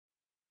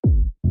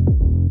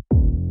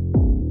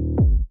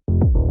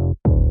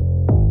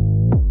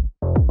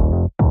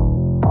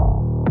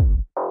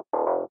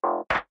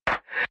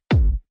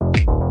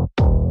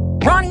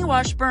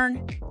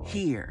Washburn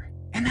here.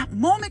 And that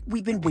moment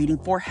we've been waiting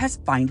for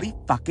has finally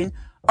fucking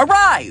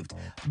arrived.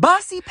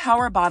 Bossy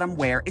Power Bottom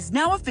Wear is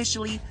now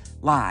officially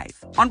live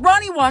on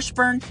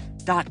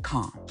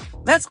RonnieWashburn.com.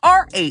 That's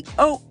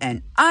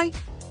RAONI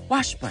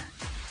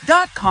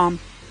Washburn.com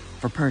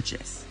for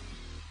purchase.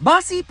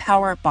 Bossy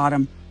Power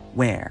Bottom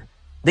Wear,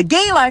 the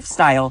gay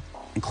lifestyle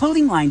and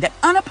clothing line that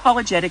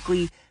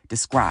unapologetically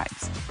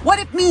describes what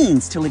it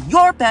means to live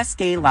your best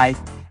gay life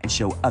and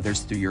show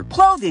others through your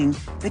clothing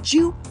that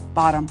you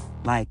bottom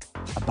like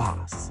a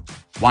boss.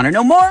 Want to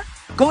know more?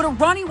 Go to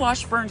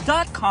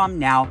RonnieWashburn.com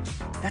now.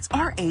 That's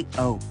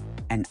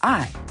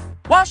RAONI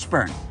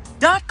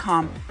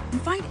Washburn.com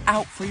and find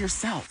out for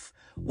yourself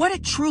what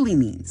it truly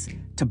means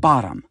to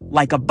bottom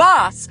like a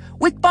boss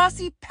with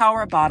Bossy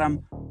Power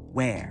Bottom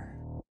Wear.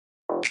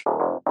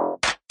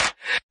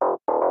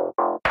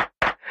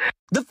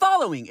 The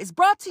following is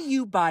brought to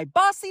you by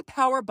Bossy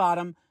Power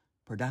Bottom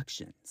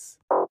Productions.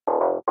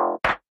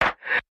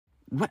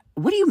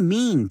 What do you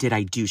mean, did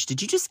I douche?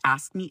 Did you just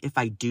ask me if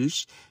I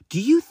douche?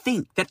 Do you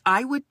think that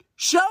I would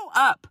show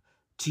up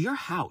to your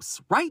house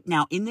right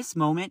now in this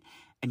moment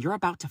and you're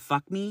about to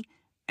fuck me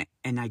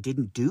and I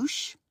didn't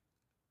douche?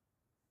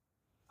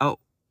 Oh,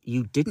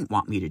 you didn't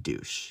want me to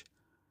douche.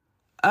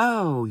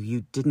 Oh,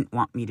 you didn't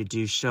want me to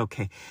douche.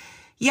 Okay.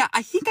 Yeah,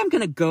 I think I'm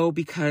going to go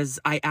because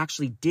I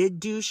actually did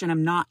douche and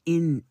I'm not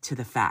into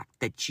the fact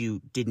that you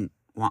didn't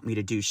want me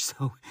to douche.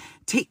 So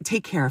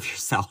take care of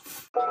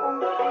yourself.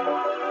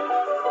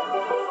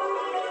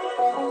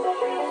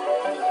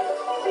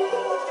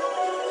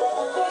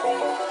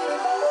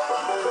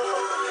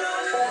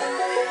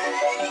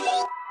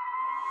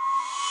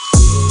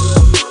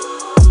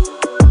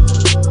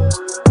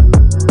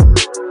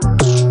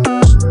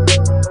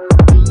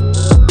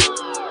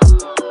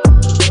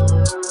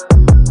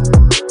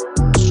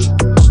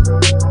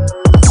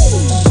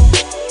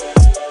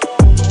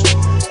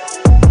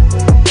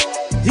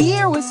 The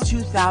year was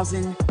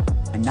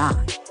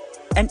 2009,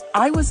 and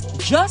I was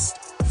just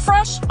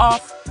fresh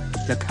off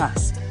the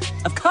cusp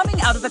of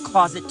coming out of the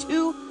closet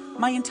to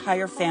my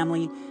entire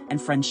family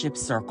and friendship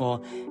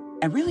circle.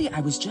 And really,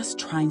 I was just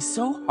trying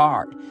so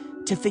hard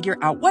to figure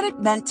out what it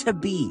meant to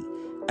be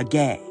a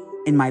gay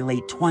in my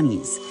late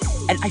 20s.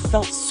 And I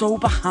felt so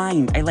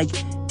behind. I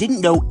didn't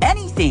know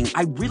anything.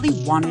 I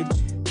really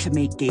wanted to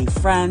make gay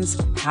friends,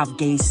 have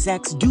gay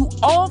sex, do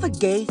all the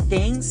gay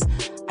things.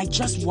 I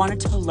just wanted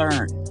to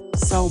learn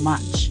so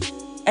much.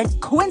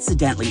 And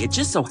coincidentally, it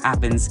just so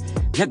happens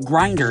that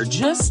Grindr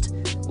just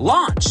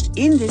launched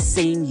in this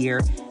same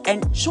year.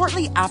 And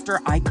shortly after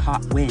I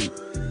caught wind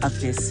of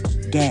this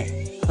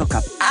gay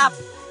hookup app,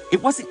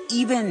 it wasn't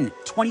even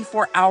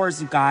 24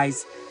 hours, you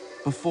guys,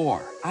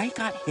 before I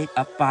got hit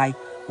up by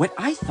what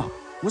I thought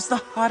was the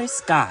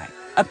hottest guy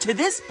up to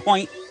this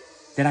point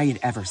that I had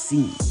ever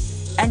seen.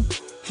 And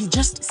he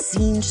just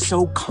seemed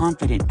so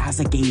confident as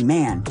a gay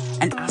man.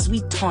 And as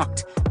we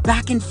talked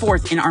back and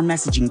forth in our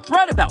messaging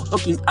thread about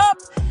hooking up,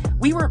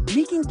 we were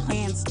making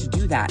plans to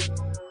do that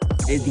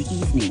the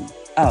evening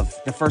of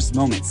the first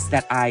moments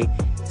that I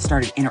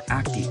started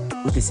interacting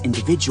with this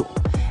individual.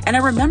 And I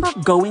remember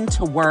going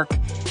to work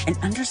and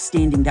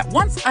understanding that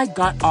once I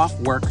got off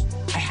work,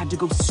 I had to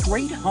go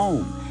straight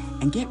home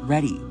and get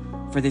ready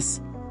for this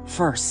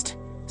first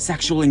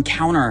sexual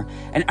encounter.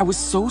 And I was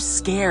so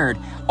scared.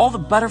 All the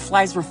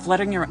butterflies were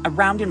fluttering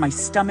around in my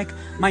stomach.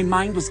 My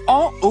mind was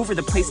all over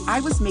the place. I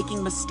was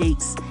making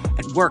mistakes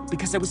at work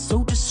because I was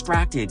so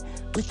distracted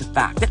with the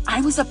fact that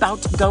I was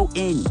about to go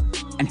in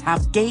and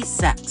have gay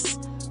sex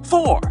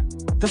for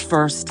the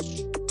first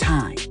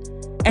time.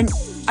 And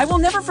I will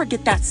never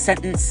forget that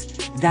sentence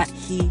that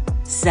he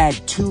said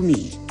to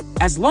me.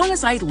 As long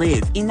as I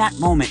live in that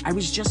moment, I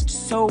was just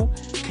so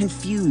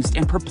confused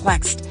and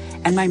perplexed,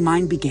 and my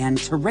mind began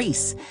to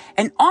race.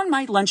 And on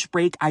my lunch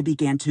break, I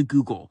began to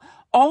Google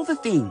all the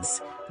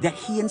things that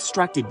he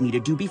instructed me to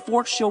do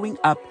before showing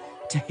up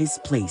to his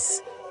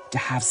place to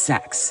have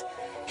sex.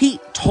 He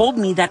told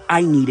me that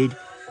I needed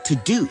to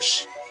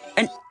douche.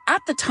 And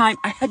at the time,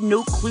 I had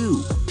no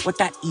clue what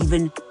that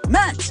even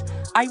meant.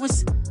 I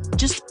was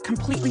just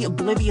completely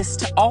oblivious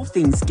to all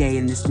things gay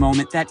in this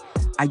moment that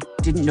I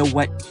didn't know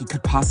what he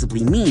could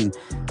possibly mean.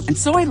 And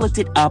so I looked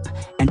it up,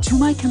 and to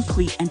my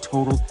complete and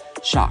total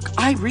shock,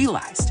 I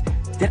realized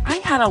that I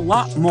had a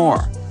lot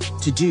more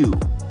to do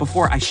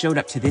before I showed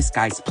up to this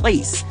guy's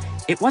place.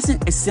 It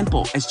wasn't as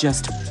simple as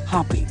just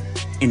hopping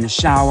in the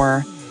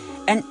shower.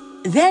 And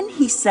then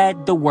he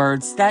said the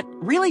words that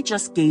really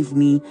just gave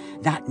me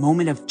that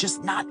moment of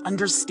just not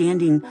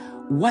understanding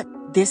what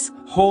this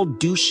whole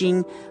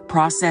douching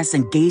process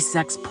and gay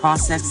sex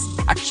process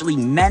actually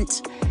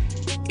meant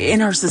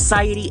in our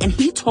society. And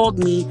he told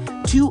me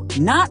to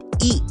not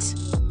eat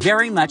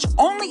very much,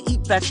 only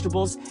eat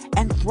vegetables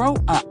and throw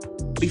up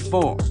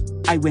before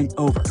I went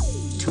over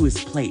to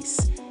his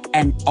place.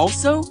 And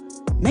also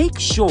make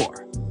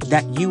sure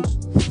that you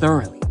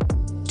thoroughly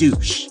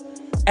douche.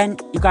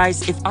 And you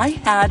guys, if I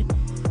had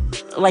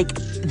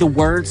the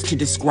words to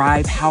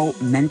describe how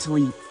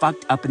mentally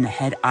fucked up in the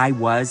head I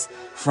was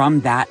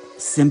from that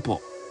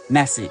simple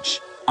message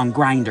on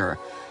Grindr,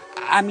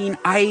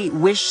 I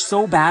wish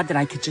so bad that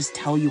I could just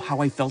tell you how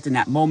I felt in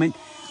that moment,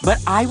 but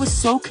I was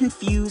so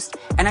confused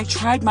and I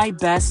tried my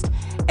best.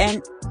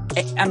 And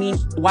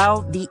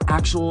while the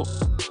actual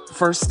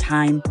first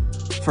time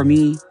for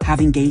me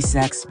having gay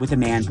sex with a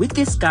man, with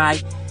this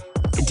guy,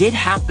 did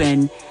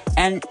happen,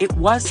 and it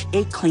was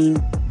a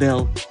clean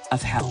bill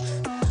of health,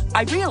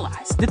 I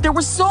realized that there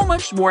was so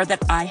much more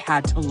that I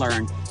had to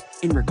learn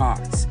in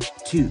regards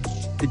to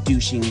the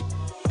douching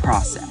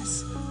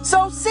process.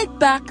 So sit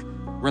back,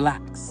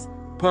 relax,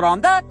 put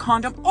on that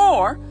condom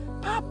or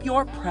pop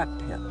your PrEP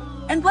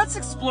pill, and let's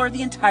explore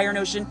the entire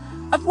notion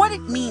of what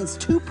it means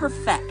to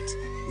perfect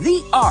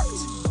the art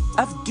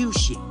of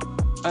douching,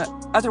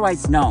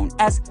 otherwise known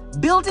as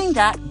building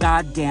that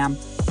goddamn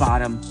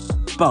bottom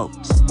boat.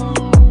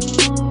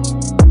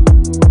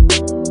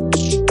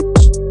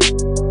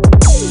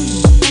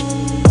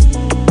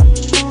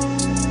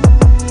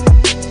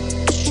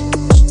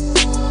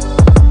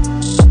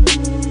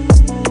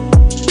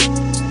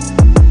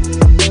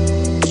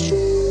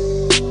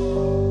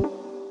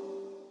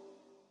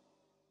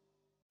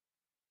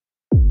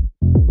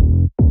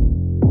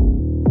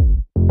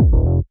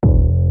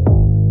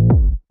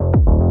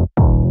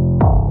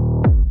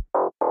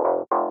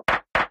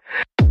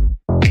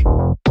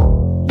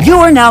 You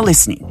are now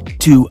listening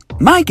to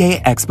My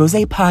Gay Expose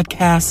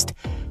podcast,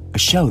 a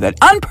show that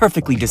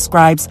unperfectly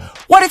describes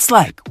what it's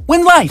like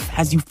when life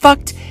has you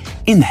fucked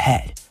in the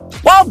head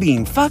while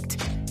being fucked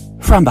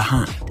from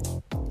behind.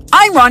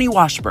 I'm Ronnie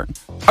Washburn,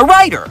 a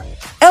writer,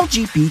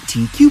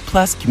 LGBTQ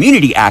plus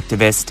community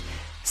activist,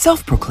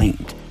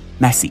 self-proclaimed,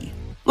 messy,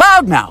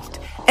 loudmouthed,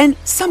 and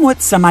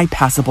somewhat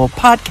semi-passable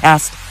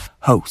podcast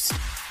host.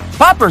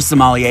 Bopper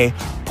sommelier,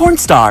 porn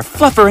star,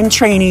 fluffer in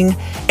training,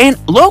 and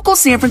local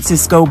San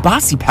Francisco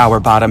bossy power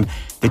bottom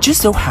that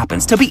just so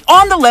happens to be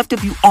on the left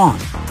of you on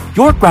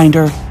your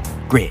Grindr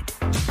grid.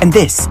 And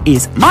this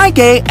is My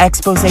Gay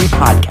Expose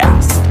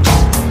podcast.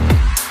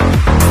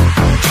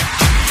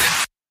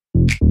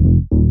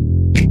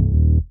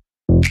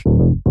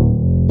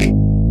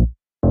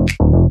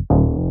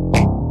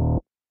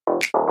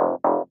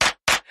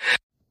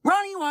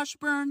 Ronnie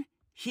Washburn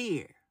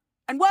here.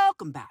 And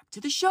welcome back to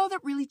the show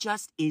that really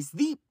just is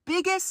the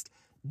biggest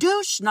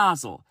douche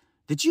nozzle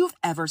that you've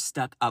ever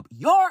stuck up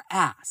your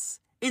ass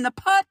in the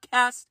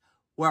podcast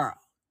world.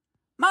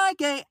 My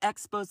Gay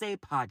Expose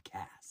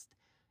podcast.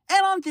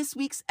 And on this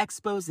week's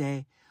expose,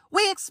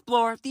 we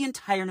explore the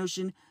entire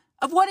notion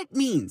of what it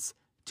means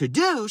to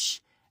douche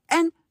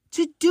and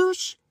to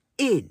douche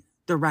in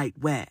the right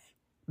way.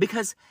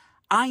 Because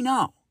I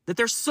know that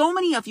there's so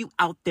many of you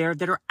out there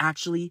that are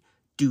actually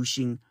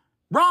douching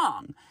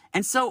wrong.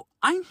 And so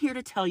I'm here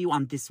to tell you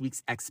on this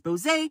week's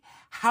expose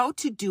how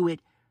to do it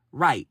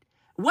right.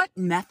 What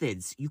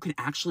methods you can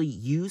actually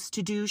use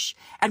to douche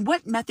and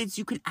what methods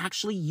you can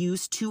actually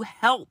use to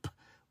help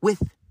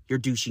with your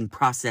douching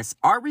process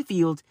are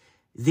revealed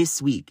this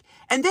week.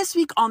 And this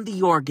week on the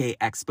Your Gay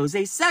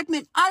Expose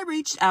segment, I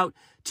reached out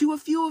to a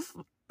few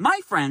of my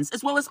friends,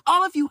 as well as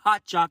all of you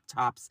hot jock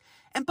tops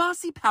and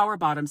bossy power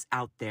bottoms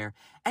out there,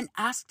 and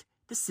asked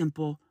the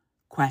simple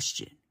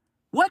question.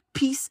 What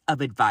piece of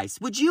advice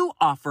would you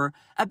offer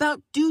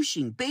about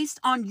douching based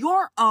on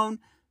your own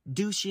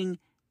douching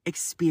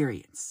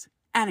experience?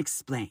 And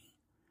explain.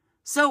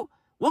 So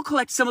we'll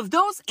collect some of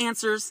those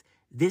answers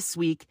this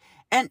week.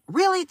 And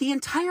really, the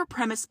entire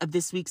premise of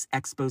this week's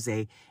expose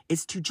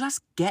is to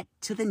just get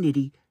to the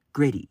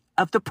nitty-gritty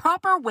of the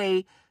proper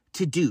way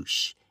to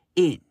douche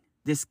in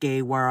this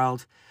gay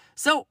world.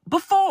 So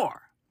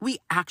before we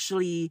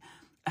actually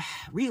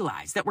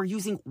realize that we're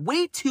using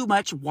way too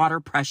much water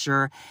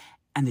pressure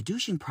and the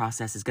douching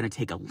process is going to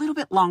take a little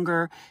bit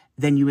longer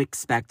than you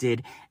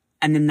expected,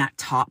 and then that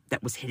top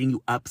that was hitting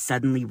you up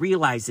suddenly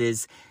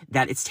realizes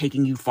that it's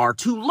taking you far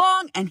too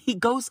long, and he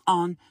goes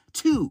on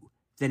to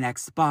the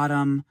next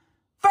bottom.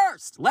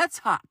 First, let's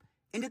hop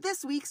into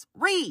this week's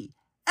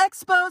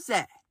re-expose.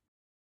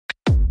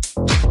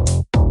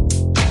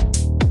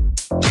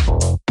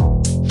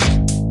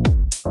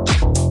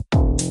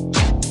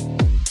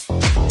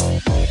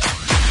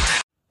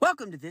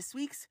 Welcome to this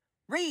week's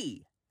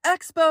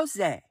re-expose,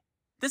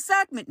 the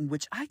segment in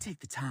which I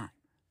take the time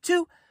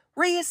to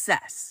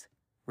reassess,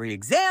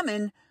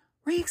 re-examine,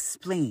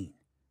 re-explain,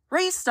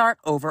 restart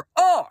over,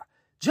 or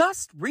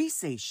just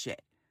re-say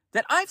shit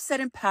that I've said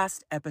in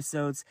past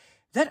episodes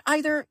that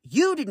either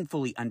you didn't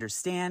fully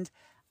understand,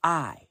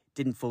 I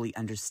didn't fully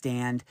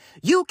understand,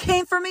 you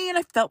came for me and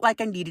I felt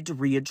like I needed to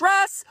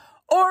readdress,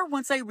 or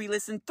once I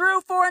re-listened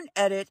through for an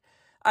edit,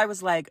 I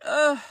was like,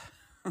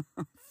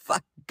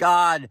 fuck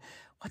God,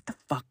 what the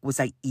fuck was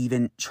I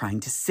even trying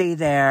to say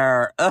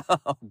there?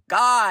 Oh,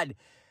 God.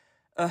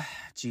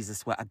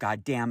 Jesus, what a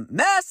goddamn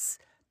mess.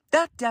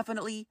 That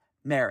definitely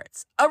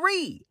merits a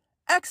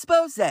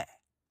re-expose. All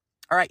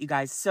right, you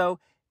guys, so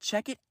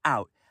check it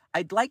out.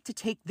 I'd like to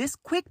take this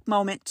quick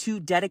moment to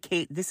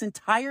dedicate this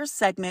entire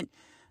segment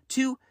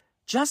to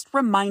just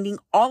reminding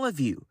all of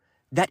you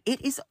that it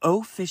is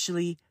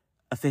officially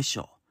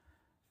official.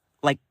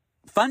 Like,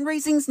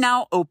 fundraising's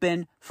now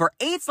open for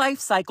AIDS Life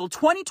Cycle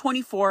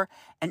 2024,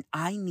 and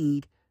I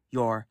need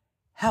your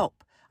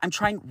help. I'm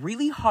trying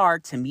really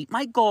hard to meet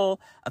my goal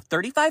of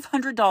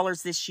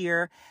 $3,500 this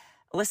year.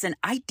 Listen,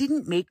 I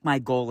didn't make my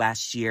goal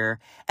last year.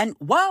 And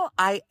while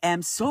I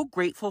am so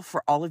grateful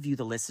for all of you,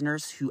 the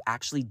listeners who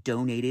actually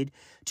donated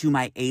to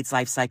my AIDS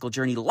life cycle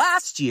journey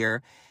last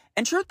year,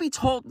 and truth be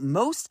told,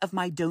 most of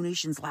my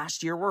donations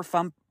last year were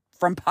from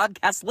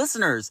podcast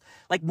listeners,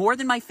 like more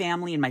than my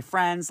family and my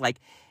friends. Like,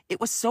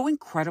 it was so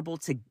incredible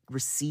to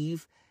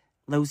receive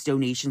those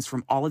donations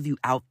from all of you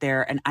out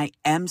there. And I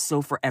am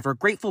so forever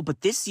grateful.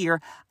 But this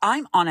year,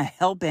 I'm on a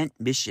hell-bent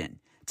mission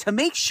to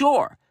make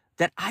sure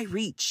that I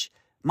reach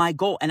my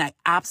goal. And I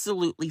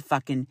absolutely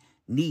fucking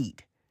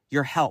need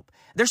your help.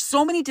 There's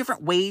so many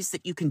different ways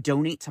that you can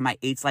donate to my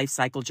AIDS life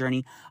cycle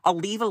journey. I'll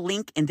leave a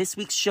link in this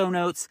week's show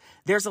notes.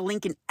 There's a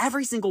link in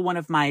every single one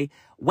of my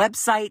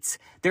websites.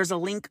 There's a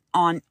link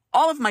on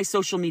all of my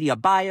social media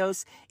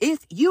bios.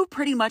 If you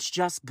pretty much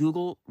just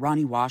Google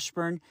Raoni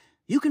Washburn,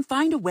 you can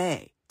find a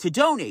way to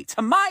donate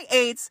to my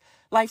AIDS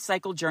life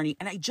cycle journey.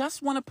 And I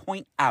just want to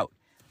point out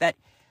that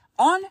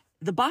on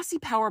the Bossy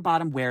Power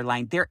bottom wear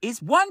line, there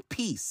is one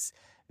piece,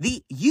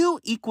 the U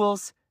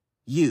equals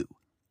you.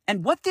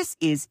 And what this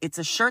is, it's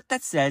a shirt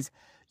that says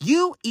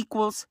U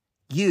equals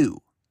you.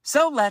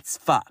 So let's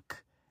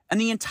fuck. And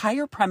the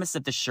entire premise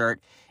of the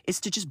shirt is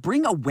to just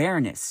bring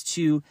awareness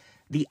to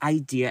the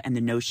idea and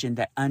the notion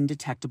that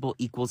undetectable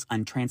equals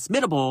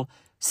untransmittable.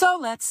 So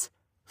let's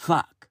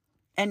fuck.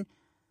 And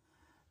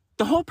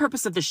the whole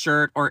purpose of the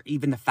shirt, or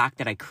even the fact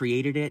that I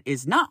created it,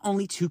 is not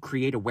only to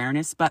create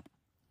awareness, but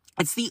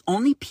it's the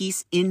only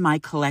piece in my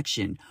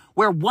collection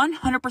where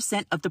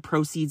 100% of the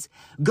proceeds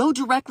go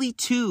directly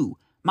to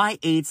my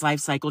AIDS life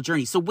cycle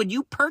journey. So when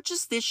you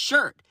purchase this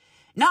shirt,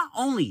 not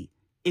only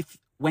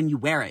when you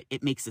wear it,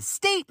 it makes a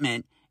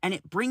statement and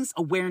it brings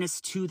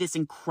awareness to this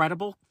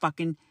incredible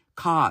fucking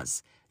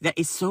cause that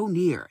is so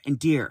near and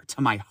dear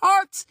to my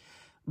heart,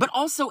 but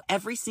also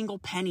every single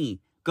penny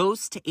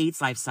goes to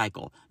AIDS life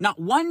cycle. Not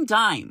one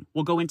dime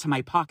will go into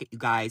my pocket, you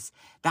guys.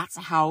 That's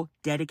how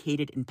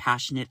dedicated and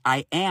passionate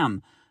I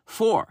am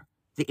for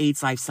the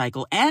AIDS life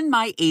cycle and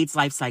my AIDS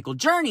life cycle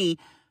journey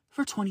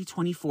for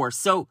 2024.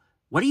 So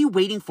what are you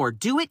waiting for?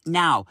 Do it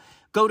now.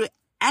 Go to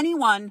any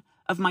one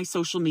of my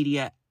social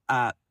media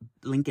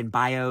link in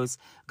bios.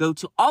 Go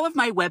to all of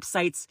my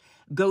websites.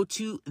 Go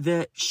to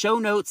the show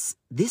notes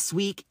this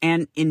week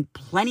and in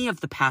plenty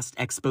of the past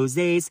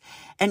exposés.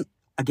 And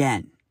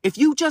again, if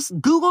you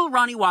just Google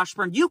Raoni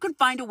Washburn, you can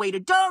find a way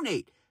to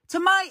donate to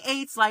my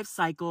AIDS life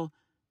cycle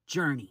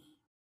journey.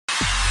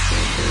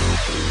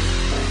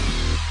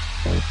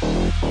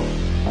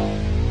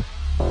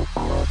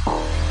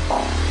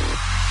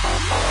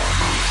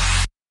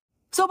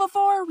 So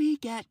before we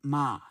get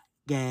my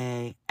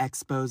gay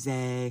expose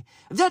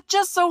that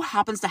just so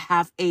happens to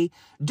have a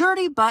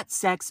dirty butt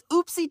sex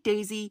oopsie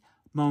daisy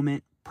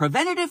moment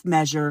preventative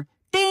measure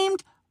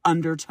themed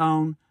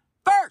undertone,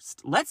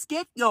 first, let's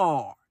get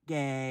your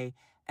gay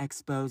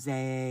expose.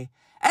 And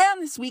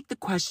this week the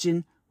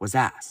question was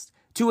asked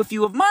to a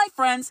few of my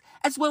friends,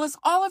 as well as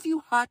all of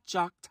you hot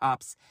jock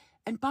tops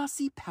and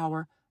bossy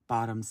power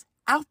bottoms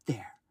out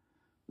there.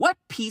 What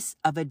piece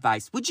of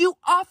advice would you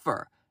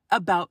offer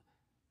about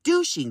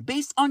douching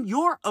based on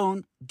your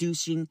own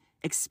douching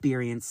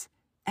experience,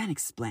 and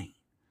explain?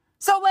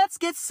 So let's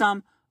get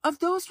some of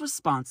those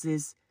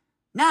responses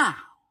now.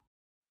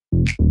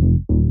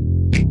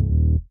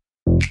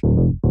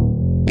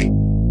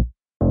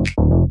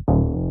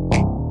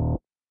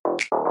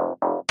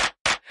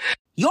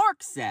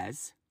 York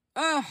says,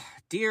 "Oh,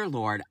 dear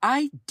Lord,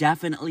 I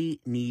definitely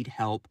need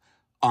help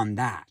on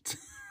that."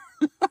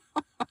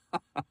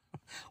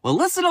 Well,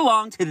 listen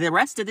along to the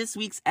rest of this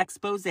week's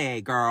expose,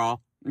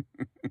 girl.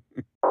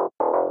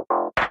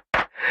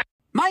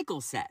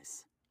 Michael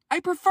says, "I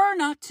prefer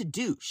not to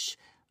douche.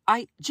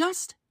 I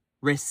just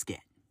risk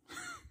it."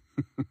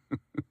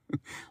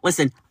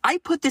 Listen, I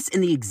put this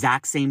in the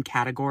exact same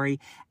category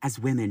as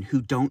women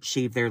who don't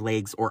shave their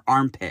legs or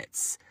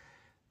armpits.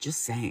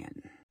 Just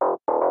saying.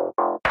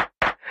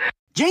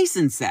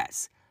 Jason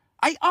says,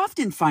 "I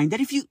often find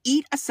that if you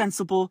eat a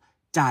sensible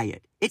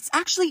diet, it's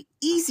actually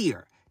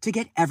easier to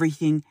get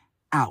everything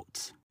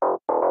out."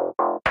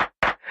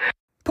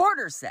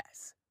 Porter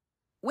says,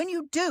 "When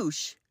you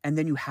douche and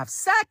then you have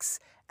sex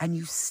and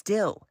you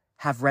still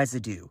have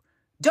residue,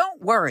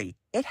 don't worry,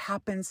 it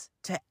happens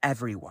to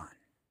everyone."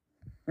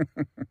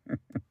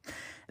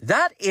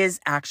 That is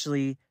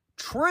actually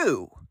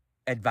true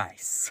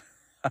advice.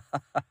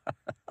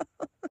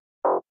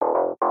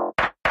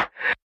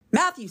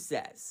 Matthew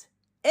says,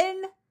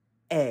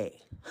 N.A.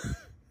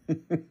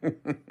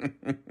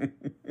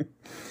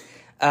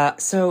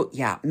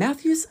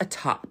 Matthew's a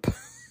top.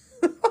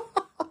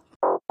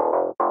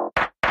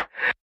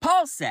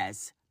 Paul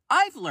says,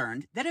 "I've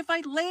learned that if I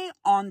lay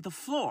on the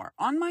floor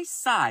on my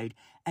side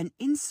and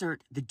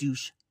insert the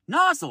douche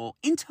nozzle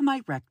into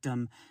my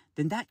rectum,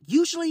 then that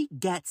usually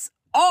gets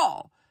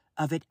all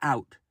of it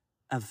out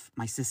of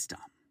my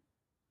system."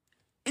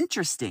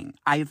 Interesting.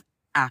 I've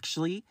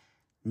actually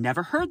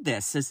never heard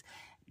this. As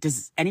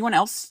Does anyone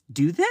else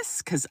do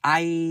this? Because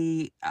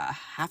I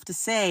have to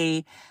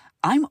say,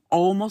 I'm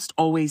almost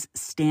always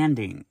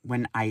standing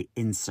when I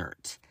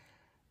insert.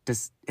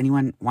 Does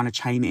anyone want to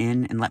chime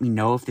in and let me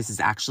know if this is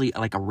actually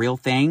like a real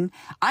thing?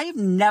 I have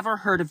never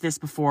heard of this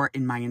before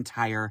in my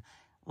entire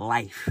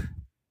life.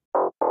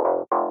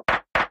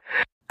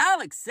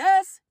 Alex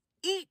says,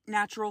 eat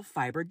natural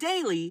fiber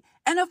daily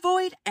and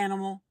avoid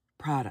animal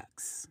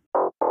products.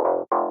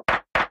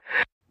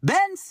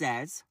 Ben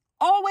says,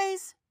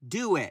 always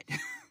do it.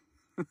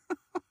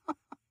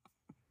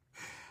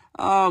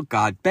 Oh,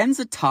 God. Ben's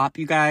a top,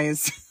 you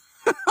guys.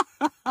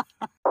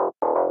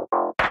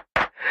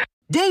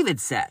 David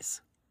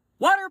says,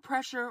 water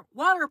pressure,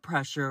 water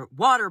pressure,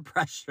 water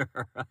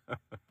pressure.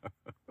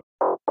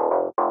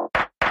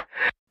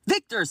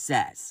 Victor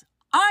says,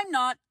 I'm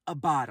not a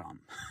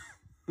bottom.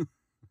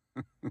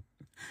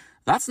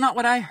 That's not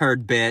what I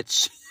heard,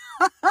 bitch.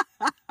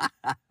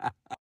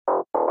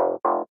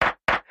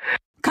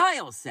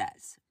 Kyle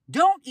says,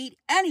 don't eat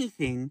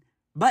anything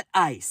but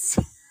ice.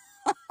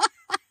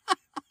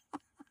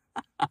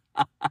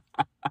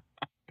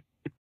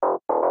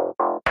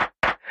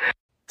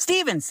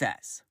 Steven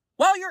says,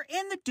 while you're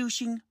in the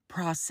douching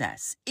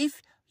process,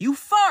 if you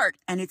fart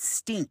and it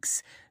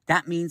stinks,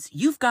 that means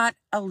you've got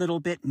a little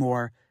bit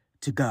more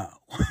to go.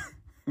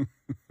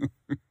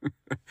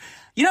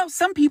 You know,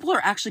 some people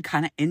are actually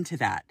kind of into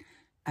that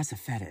as a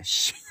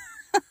fetish.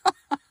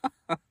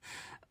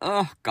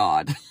 Oh,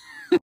 God.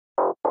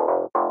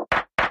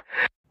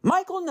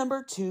 Michael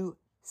number 2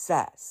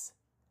 says,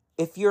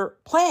 if your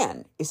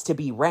plan is to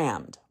be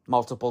rammed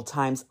multiple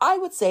times, I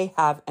would say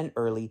have an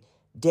early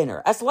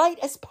dinner, as light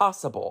as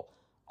possible.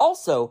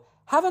 Also,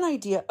 have an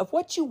idea of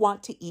what you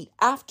want to eat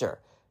after,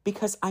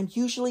 because I'm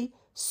usually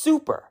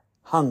super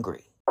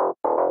hungry.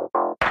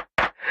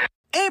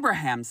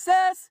 Abraham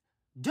says,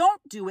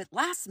 don't do it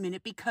last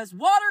minute because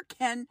water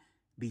can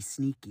be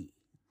sneaky.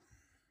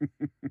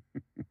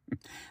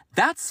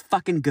 That's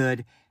fucking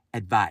good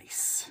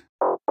advice.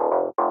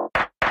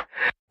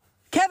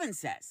 Kevin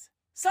says,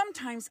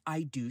 sometimes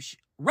I douche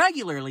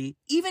regularly,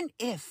 even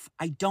if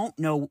I don't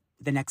know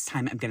the next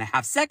time I'm going to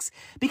have sex,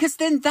 because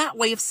then that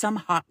way if some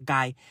hot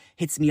guy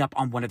hits me up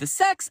on one of the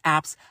sex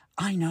apps,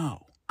 I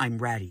know I'm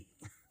ready.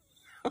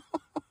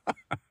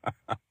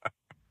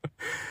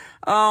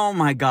 Oh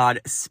my God,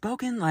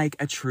 spoken like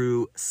a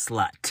true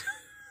slut.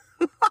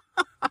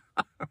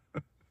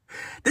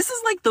 This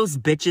is like those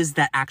bitches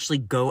that actually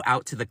go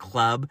out to the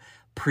club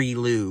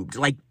pre-lubed.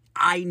 Like,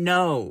 I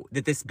know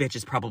that this bitch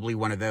is probably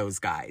one of those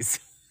guys.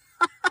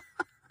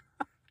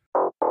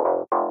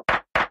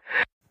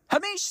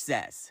 Hamish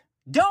says,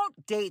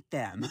 don't date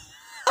them.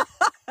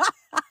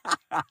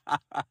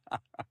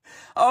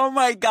 Oh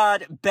my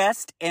God,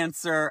 best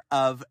answer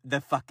of the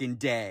fucking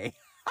day.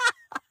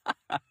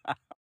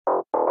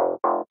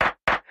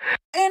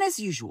 And as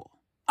usual,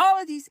 all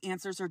of these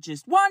answers are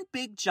just one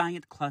big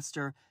giant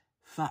cluster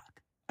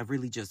fuck of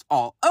really just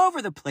all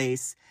over the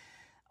place.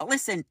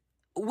 Listen,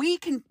 we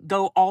can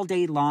go all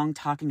day long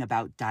talking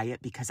about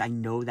diet because I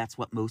know that's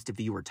what most of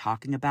you are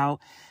talking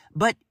about,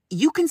 but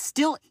you can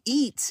still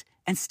eat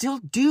and still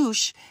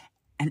douche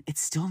and it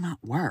still not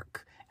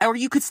work. Or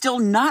you could still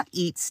not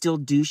eat, still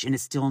douche, and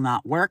it still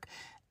not work.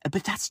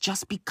 But that's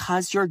just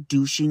because you're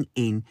douching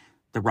in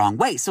the wrong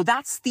way. So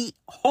that's the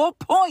whole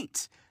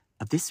point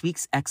of this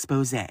week's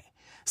expose.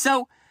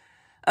 So,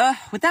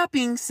 with that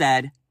being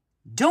said,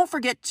 don't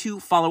forget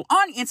to follow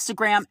on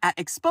Instagram at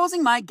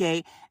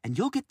ExposingMyGay, and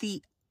you'll get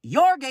the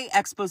Your Gay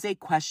Expose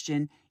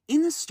question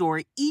in the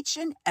story each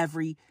and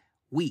every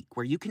week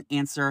where you can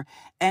answer.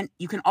 And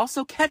you can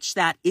also catch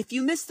that if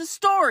you missed the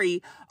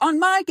story on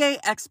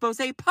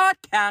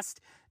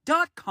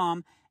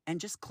mygayexposepodcast.com and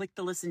just click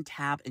the listen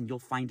tab and you'll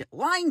find it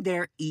lying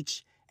there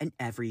each and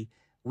every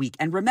week.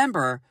 And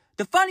remember,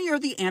 the funnier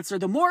the answer,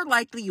 the more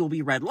likely you'll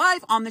be read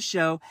live on the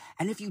show.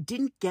 And if you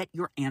didn't get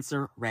your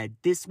answer read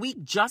this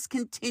week, just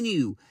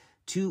continue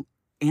to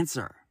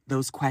answer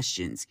those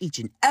questions each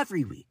and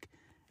every week.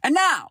 And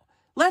now,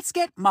 let's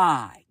get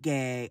my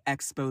gay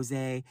expose,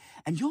 and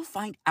you'll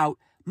find out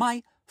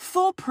my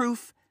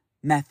foolproof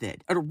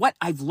method, or what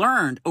I've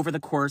learned over the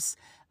course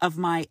of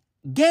my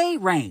gay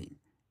reign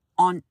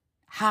on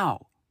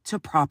how to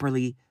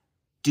properly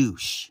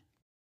douche.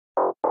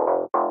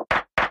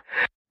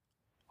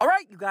 All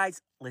right, you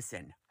guys,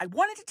 listen, I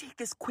wanted to take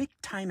this quick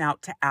time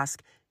out to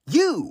ask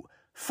you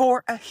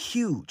for a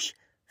huge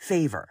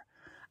favor.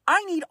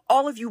 I need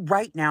all of you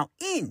right now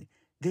in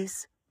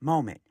this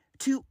moment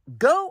to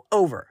go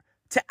over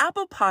to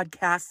Apple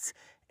Podcasts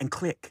and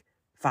click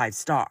 5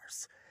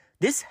 stars.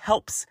 This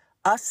helps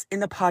us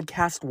in the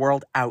podcast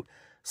world out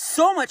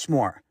so much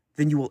more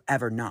than you will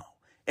ever know.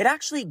 It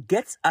actually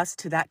gets us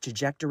to that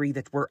trajectory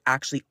that we're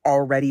actually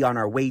already on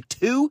our way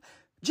to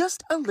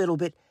just a little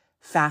bit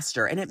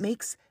faster, and it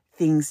makes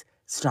things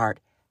start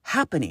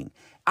happening.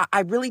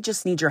 I really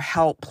just need your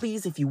help.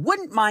 Please, if you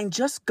wouldn't mind,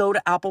 just go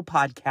to Apple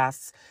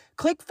Podcasts,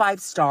 click 5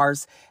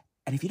 stars,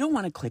 and if you don't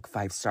want to click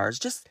 5 stars,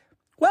 just,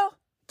 well,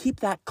 keep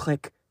that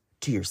click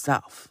to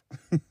yourself.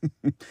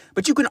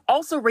 But you can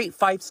also rate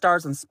 5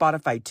 stars on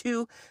Spotify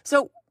too.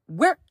 So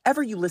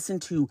wherever you listen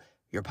to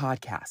your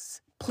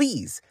podcasts,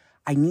 please,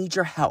 I need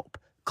your help.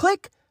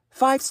 Click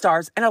 5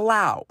 stars and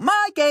allow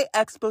my Gay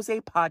Expose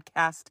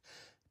podcast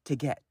to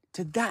get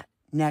to that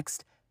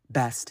next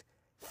best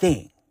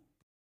thing.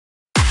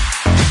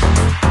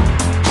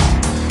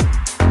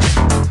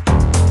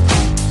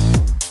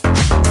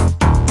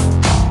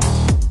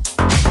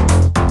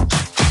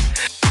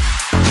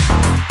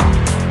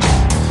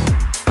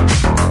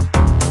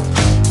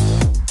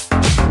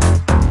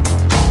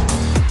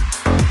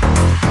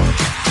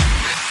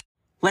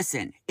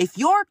 Listen, if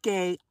you're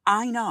gay,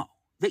 I know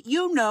that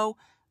you know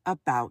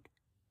about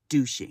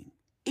douching.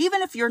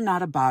 Even if you're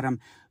not a bottom,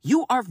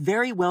 you are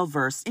very well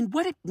versed in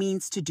what it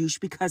means to douche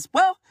because,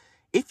 well,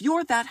 if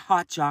you're that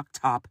hot jock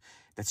top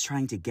that's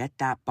trying to get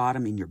that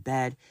bottom in your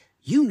bed,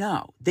 you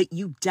know that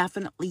you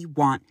definitely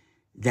want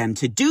them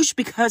to douche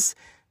because,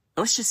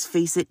 let's just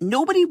face it,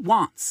 nobody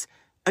wants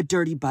a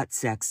dirty butt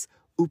sex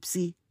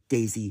oopsie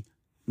daisy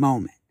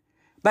moment.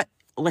 But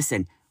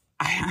listen,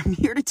 I'm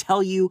here to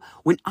tell you,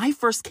 when I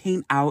first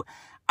came out,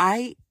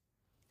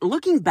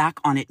 looking back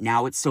on it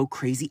now, it's so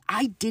crazy.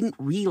 I didn't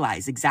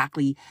realize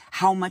exactly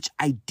how much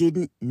I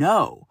didn't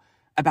know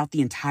about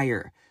the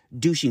entire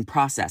douching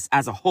process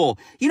as a whole.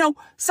 You know,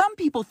 some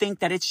people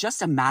think that it's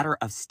just a matter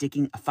of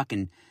sticking a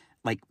fucking,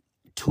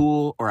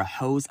 tool or a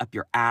hose up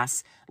your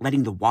ass,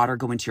 letting the water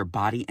go into your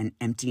body and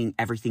emptying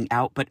everything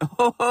out. But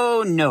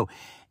oh no,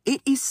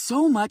 it is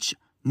so much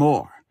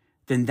more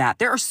than that.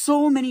 There are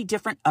so many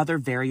different other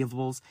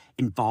variables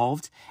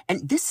involved.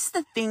 And this is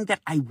the thing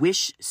that I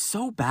wish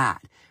so bad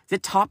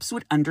that tops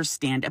would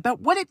understand about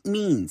what it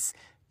means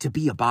to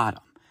be a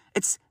bottom.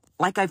 It's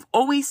like I've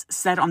always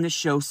said on the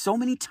show so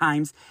many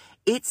times,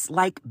 it's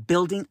like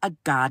building a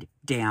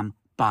goddamn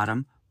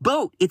bottom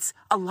boat. It's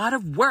a lot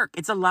of work.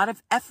 It's a lot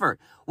of effort.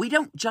 We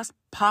don't just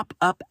pop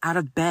up out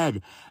of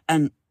bed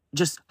and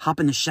just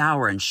hop in the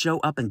shower and show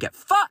up and get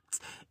fucked.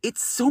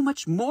 It's so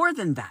much more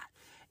than that.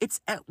 It's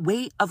a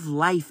way of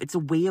life. It's a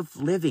way of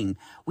living.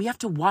 We have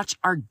to watch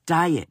our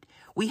diet.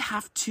 We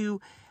have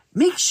to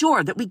make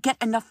sure that we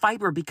get enough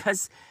fiber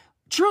because,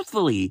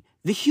 truthfully,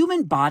 the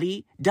human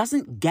body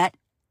doesn't get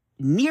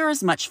near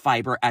as much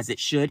fiber as it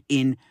should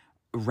in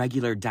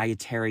regular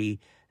dietary,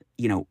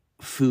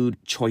 food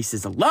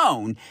choices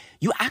alone.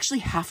 You actually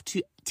have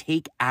to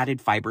take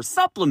added fiber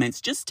supplements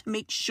just to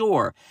make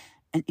sure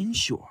and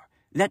ensure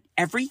that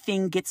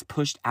everything gets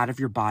pushed out of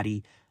your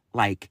body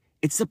like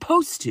it's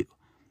supposed to.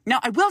 Now,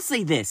 I will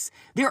say this.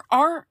 There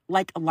are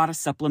a lot of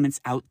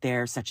supplements out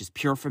there, such as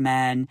Pure for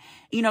Men.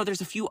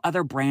 There's a few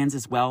other brands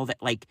as well that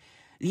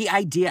the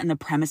idea and the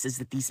premise is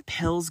that these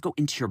pills go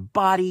into your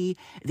body.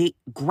 They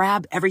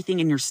grab everything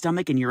in your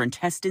stomach and your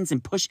intestines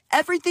and push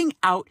everything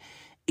out,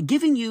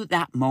 giving you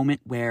that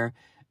moment where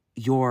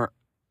you're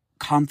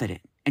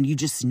confident and you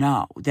just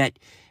know that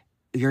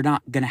you're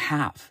not going to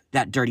have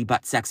that dirty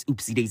butt sex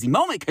oopsie daisy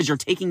moment because you're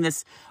taking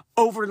this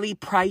overly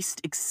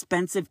priced,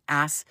 expensive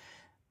ass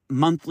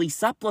monthly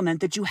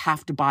supplement that you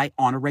have to buy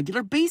on a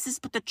regular basis.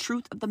 But the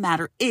truth of the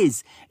matter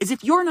is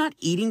if you're not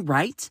eating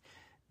right,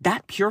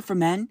 that Pure for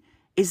Men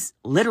is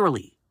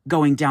literally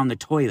going down the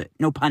toilet.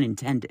 No pun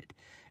intended.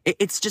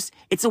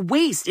 It's a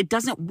waste. It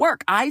doesn't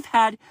work. I've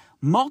had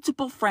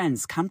multiple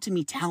friends come to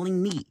me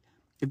telling me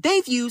that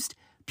they've used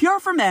Pure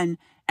for Men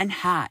and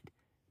had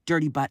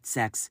dirty butt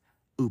sex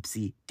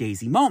oopsie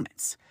daisy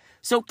moments.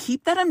 So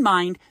keep that in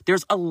mind.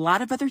 There's a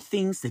lot of other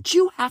things that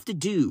you have to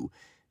do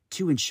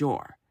to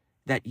ensure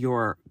that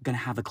you're going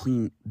to have a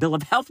clean bill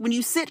of health when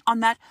you sit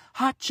on that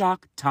hot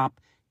jock top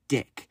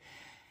dick.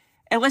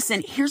 And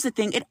listen, here's the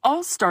thing. It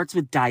all starts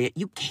with diet.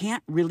 You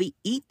can't really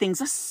eat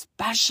things,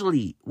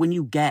 especially when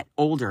you get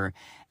older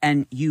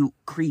and you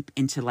creep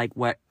into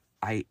what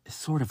I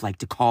sort of like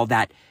to call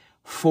that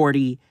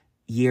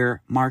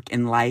 40-year mark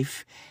in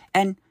life.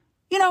 And,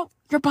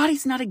 your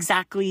body's not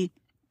exactly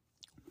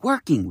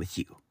working with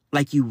you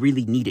like you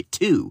really need it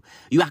to.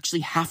 You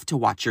actually have to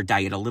watch your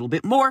diet a little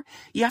bit more.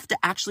 You have to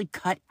actually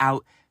cut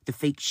out the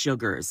fake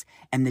sugars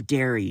and the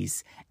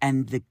dairies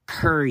and the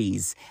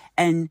curries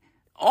and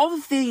all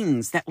the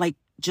things that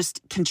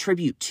just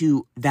contribute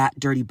to that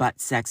dirty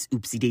butt sex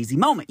oopsie daisy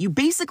moment. You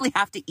basically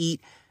have to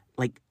eat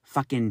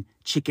fucking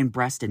chicken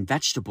breast and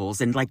vegetables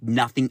and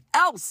nothing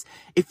else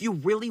if you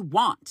really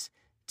want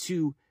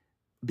to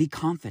be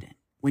confident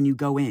when you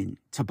go in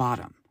to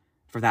bottom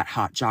for that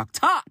hot jock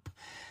top.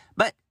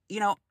 But,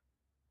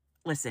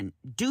 listen,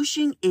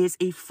 douching is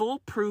a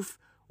foolproof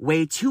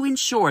way to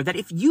ensure that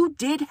if you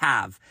did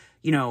have,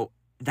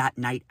 that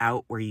night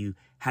out where you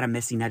had a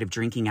messy night of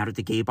drinking out at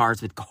the gay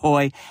bars with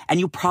Kahoy, and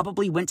you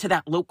probably went to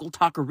that local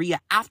taqueria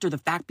after the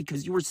fact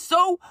because you were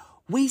so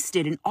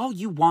wasted and all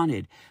you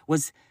wanted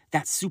was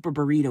that super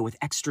burrito with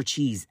extra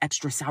cheese,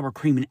 extra sour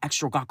cream, and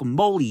extra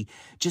guacamole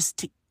just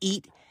to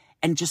eat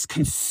and just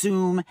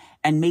consume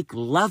and make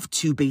love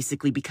to,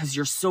 basically, because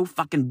you're so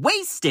fucking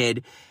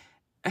wasted.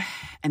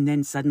 And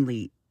then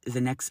suddenly,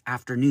 the next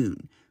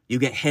afternoon, you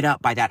get hit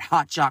up by that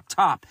hot jock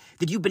top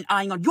that you've been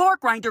eyeing on your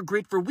Grindr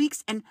grid for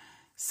weeks, and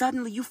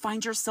suddenly you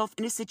find yourself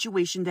in a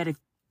situation that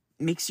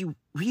makes you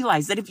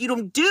realize that if you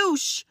don't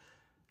douche,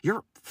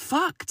 you're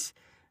fucked.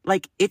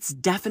 Like, it's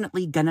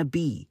definitely gonna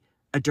be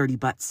a dirty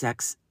butt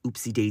sex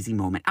oopsie daisy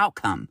moment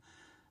outcome.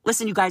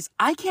 Listen, you guys,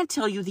 I can't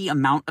tell you the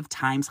amount of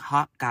times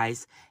hot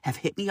guys have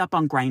hit me up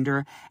on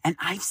Grindr and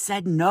I've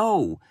said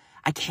no.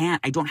 I can't.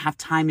 I don't have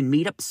time, and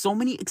made up so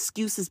many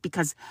excuses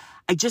because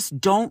I just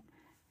don't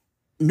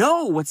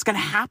know what's going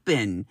to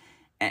happen.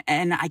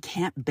 And I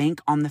can't bank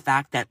on the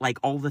fact that, like,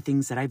 all the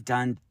things that I've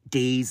done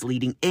days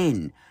leading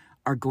in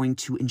are going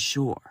to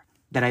ensure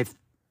that I'm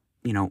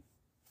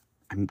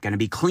going to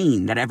be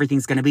clean, that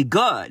everything's going to be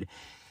good.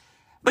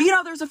 But,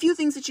 there's a few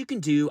things that you can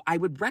do. I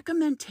would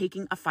recommend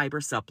taking a fiber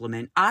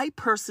supplement. I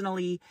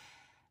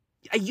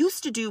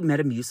used to do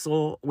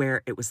Metamucil,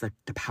 where it was like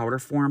the powder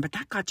form, but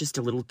that got just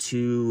a little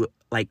too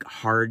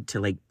hard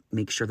to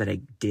make sure that I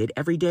did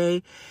every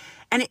day.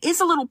 And it is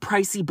a little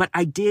pricey, but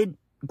I did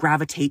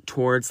gravitate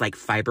towards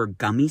fiber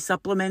gummy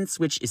supplements,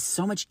 which is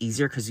so much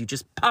easier because you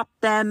just pop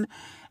them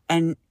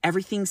and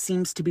everything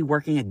seems to be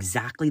working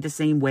exactly the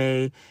same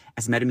way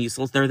as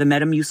Metamucils. They're the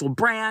Metamucil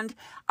brand.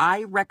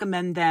 I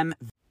recommend them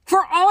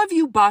for all of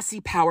you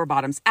bossy power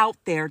bottoms out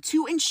there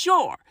to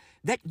ensure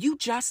that you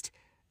just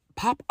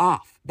pop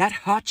off that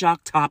hot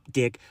jock top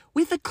dick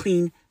with a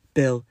clean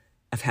bill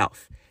of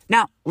health.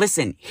 Now,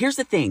 listen, here's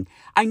the thing.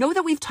 I know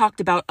that we've talked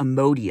about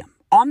Imodium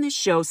on this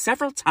show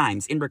several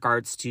times in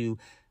regards to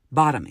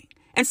bottoming.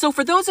 And so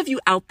for those of you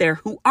out there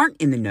who aren't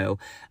in the know,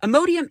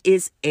 Imodium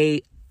is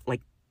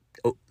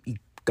you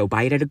go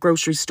buy it at a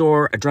grocery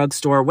store, a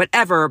drugstore,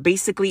 whatever.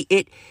 Basically,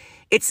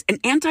 it's an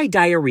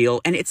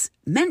anti-diarrheal, and it's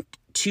meant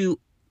to,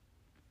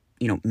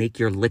 make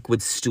your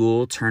liquid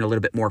stool turn a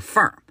little bit more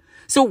firm.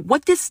 So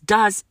what this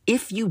does,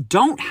 if you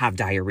don't have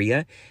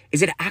diarrhea,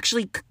 is it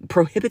actually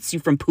prohibits you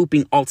from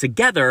pooping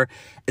altogether,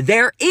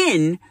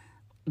 therein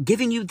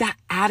giving you that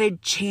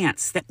added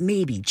chance that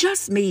maybe,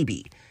 just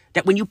maybe,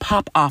 that when you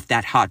pop off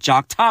that hot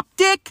jock top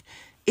dick,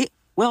 it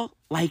will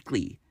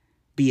likely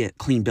be a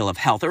clean bill of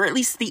health, or at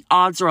least the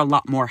odds are a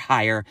lot more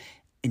higher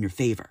in your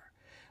favor.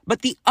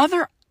 But the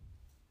other,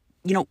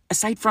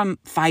 aside from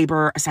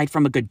fiber, aside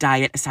from a good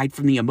diet, aside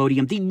from the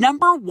Imodium, the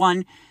number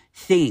one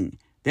thing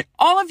that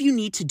all of you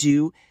need to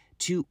do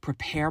to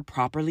prepare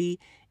properly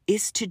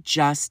is to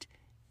just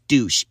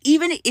douche.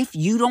 Even if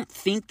you don't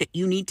think that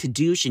you need to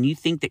douche and you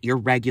think that you're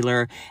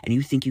regular and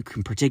you think you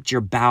can predict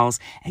your bowels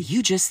and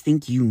you just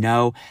think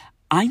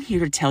I'm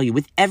here to tell you,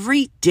 with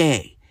every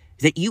day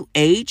that you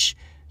age,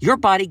 your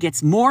body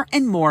gets more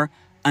and more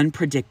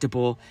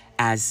unpredictable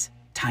as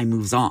time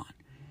moves on.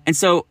 And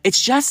so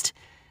it's just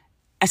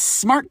a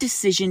smart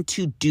decision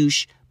to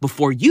douche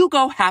before you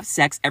go have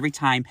sex every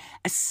time,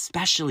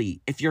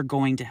 especially if you're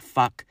going to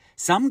fuck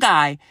some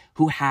guy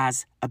who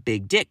has a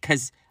big dick.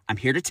 Because I'm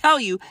here to tell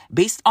you,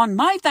 based on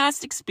my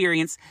vast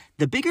experience,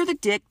 the bigger the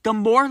dick, the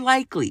more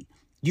likely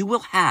you will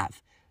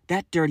have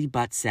that dirty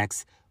butt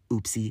sex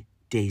oopsie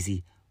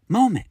daisy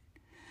moment.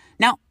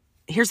 Now,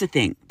 here's the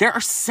thing. There are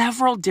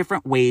several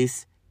different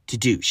ways to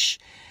douche,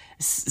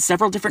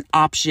 several different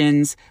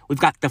options. We've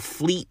got the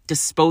Fleet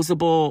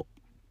disposable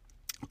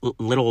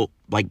little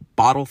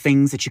bottle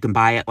things that you can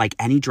buy at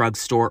any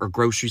drugstore or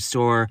grocery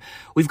store.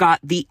 We've got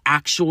the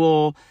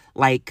actual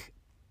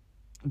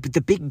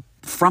the big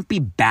frumpy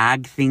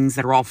bag things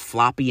that are all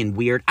floppy and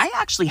weird. I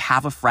actually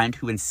have a friend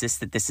who insists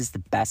that this is the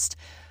best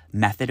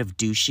method of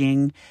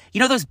douching.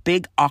 Those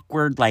big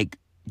awkward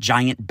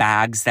giant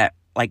bags that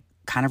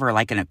kind of are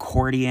like an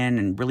accordion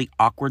and really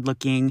awkward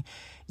looking.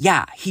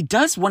 Yeah, he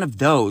does one of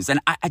those, and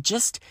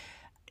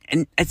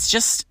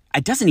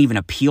it doesn't even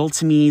appeal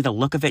to me. The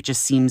look of it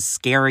just seems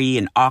scary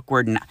and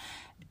awkward. And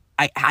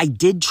I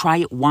did try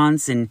it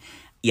once, and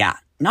yeah,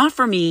 not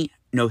for me.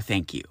 No,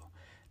 thank you.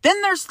 Then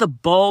there's the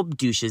bulb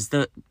douches,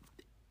 the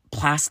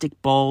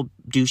plastic bulb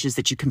douches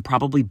that you can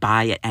probably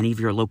buy at any of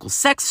your local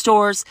sex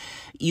stores.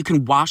 You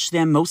can wash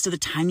them. Most of the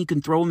time you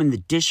can throw them in the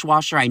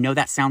dishwasher. I know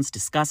that sounds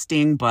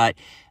disgusting, but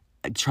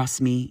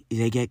trust me,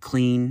 they get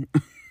clean.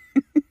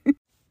 And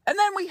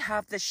then we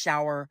have the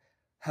shower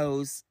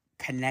hose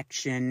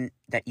connection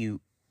that you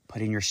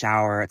put in your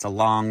shower. It's a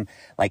long,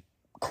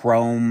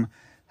 chrome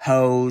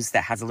hose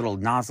that has a little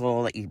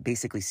nozzle that you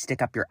basically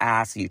stick up your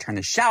ass, and you turn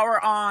the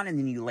shower on, and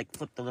then you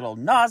flip the little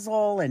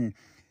nozzle, and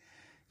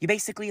you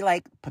basically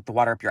put the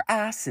water up your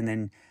ass, and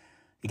then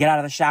you get out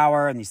of the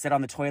shower and you sit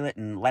on the toilet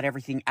and let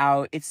everything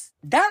out.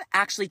 That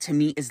actually to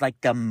me is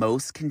the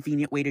most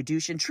convenient way to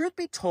douche. And truth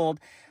be told,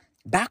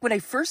 back when I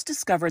first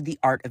discovered the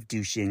art of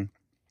douching,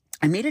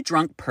 I made a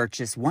drunk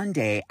purchase one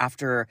day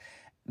after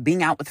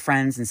being out with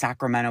friends in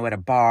Sacramento at a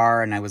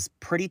bar, and I was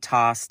pretty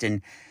tossed.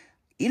 And,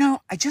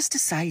 I just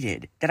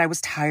decided that I was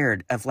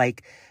tired of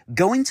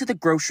going to the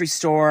grocery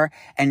store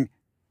and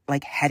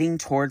heading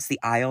towards the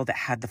aisle that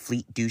had the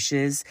Fleet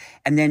douches,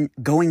 and then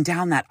going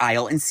down that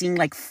aisle and seeing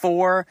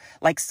four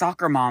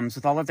soccer moms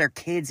with all of their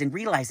kids, and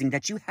realizing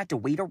that you had to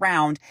wait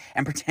around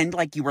and pretend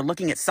you were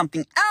looking at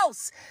something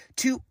else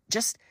to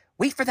just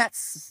wait for that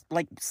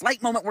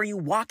slight moment where you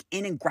walk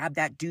in and grab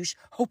that douche,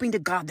 hoping to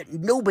God that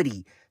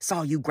nobody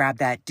saw you grab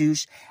that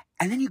douche.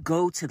 And then you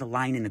go to the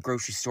line in the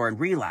grocery store and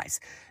realize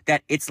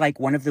that it's like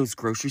one of those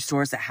grocery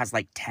stores that has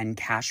like 10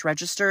 cash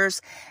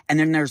registers. And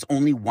then there's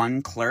only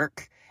one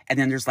clerk. And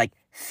then there's like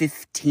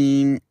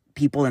 15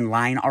 people in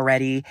line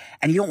already.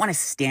 And you don't want to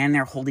stand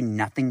there holding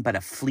nothing but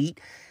a fleet.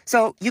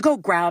 So you go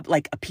grab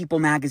like a People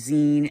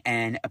magazine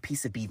and a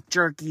piece of beef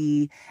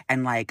jerky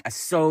and like a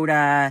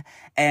soda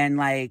and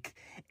like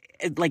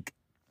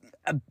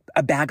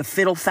a bag of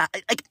fiddle fat,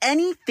 like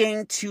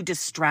anything to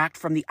distract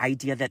from the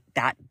idea that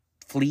that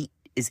fleet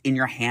is in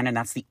your hand and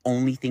that's the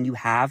only thing you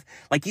have.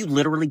 Like you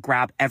literally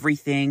grab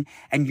everything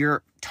and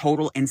your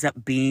total ends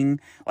up being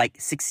like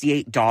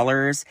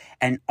 $68,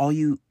 and all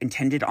you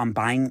intended on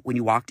buying when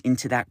you walked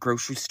into that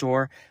grocery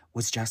store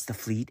was just the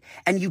fleet.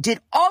 And you did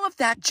all of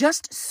that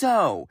just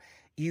so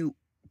you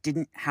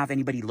didn't have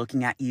anybody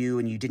looking at you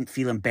and you didn't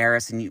feel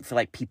embarrassed and you feel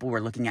like people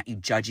were looking at you,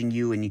 judging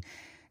you, and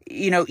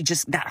you know,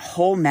 just that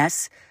whole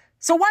mess.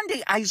 So one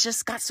day I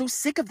just got so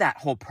sick of that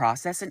whole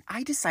process and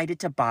I decided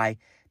to buy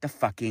the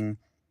fucking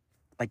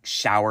like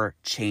shower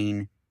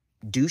chain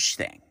douche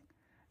thing.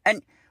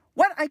 And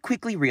what I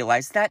quickly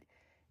realized that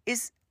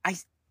is I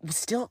was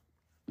still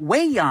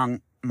way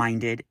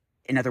young-minded.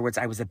 In other words,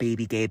 I was a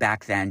baby gay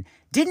back then,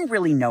 didn't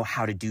really know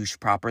how to douche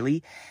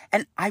properly.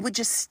 And I would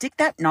just stick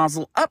that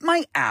nozzle up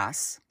my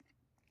ass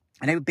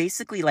and I would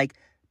basically like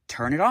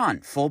turn it on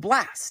full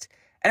blast.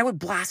 And I would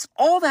blast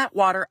all that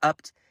water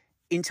up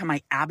into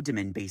my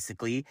abdomen,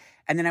 basically.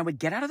 And then I would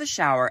get out of the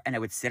shower and I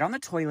would sit on the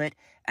toilet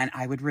and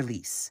I would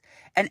release.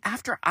 And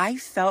after I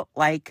felt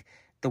like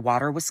the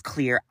water was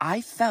clear,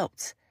 I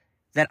felt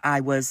that I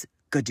was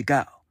good to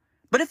go.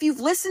 But if you've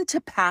listened to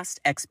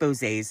past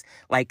exposés,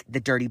 like the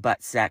Dirty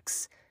Butt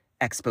Sex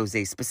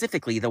expose,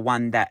 specifically the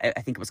one that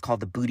I think it was called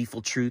The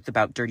Bootyful Truth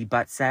about dirty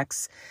butt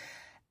sex,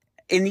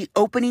 in the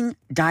opening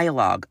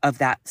dialogue of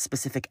that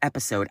specific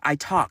episode, I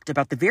talked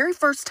about the very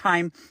first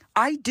time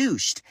I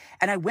douched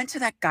and I went to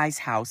that guy's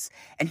house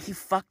and he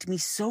fucked me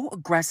so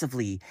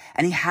aggressively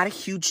and he had a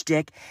huge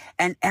dick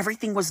and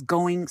everything was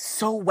going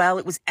so well.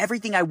 It was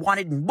everything I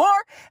wanted and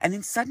more. And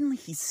then suddenly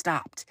he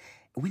stopped,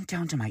 went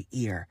down to my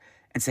ear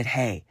and said,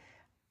 "Hey,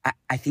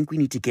 I think we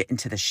need to get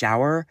into the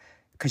shower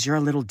because you're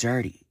a little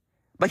dirty."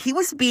 But he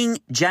was being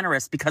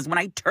generous because when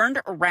I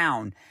turned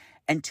around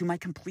and to my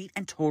complete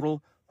and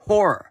total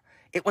horror,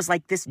 it was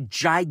like this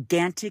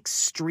gigantic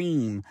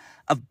stream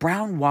of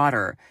brown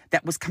water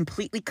that was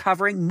completely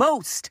covering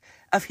most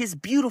of his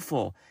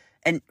beautiful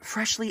and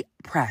freshly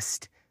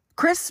pressed,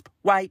 crisp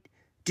white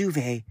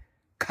duvet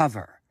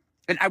cover.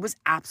 And I was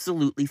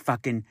absolutely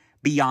fucking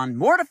beyond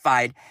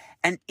mortified.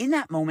 And in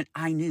that moment,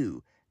 I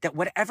knew that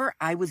whatever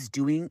I was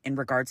doing in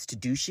regards to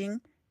douching,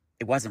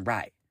 it wasn't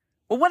right.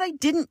 Well, what I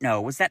didn't know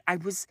was that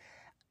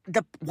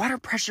the water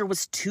pressure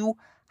was too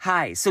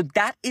high. So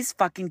that is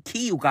fucking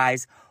key, you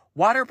guys.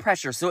 Water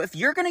pressure. So if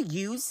you're going to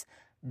use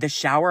the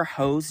shower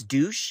hose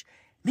douche,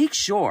 make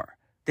sure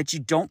that you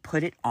don't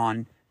put it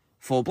on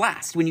full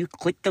blast. When you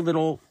click the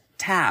little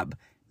tab,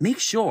 make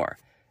sure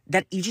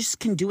that you just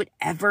can do it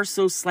ever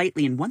so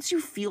slightly. And once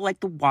you feel like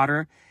the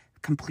water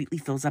completely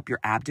fills up your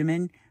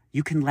abdomen,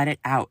 you can let it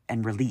out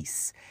and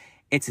release.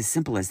 It's as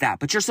simple as that.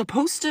 But you're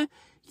supposed to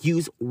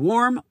use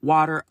warm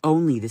water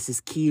only. This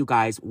is key, you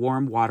guys.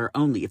 Warm water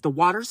only. If the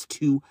water's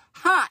too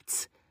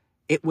hot,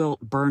 it will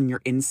burn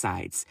your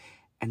insides.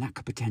 And that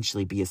could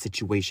potentially be a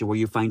situation where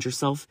you find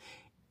yourself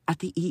at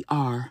the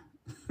ER.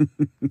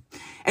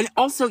 And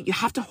also, you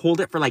have to hold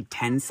it for like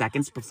 10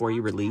 seconds before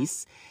you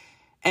release.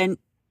 And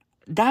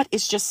that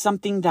is just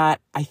something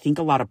that I think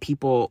a lot of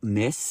people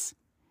miss,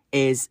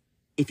 is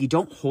if you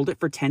don't hold it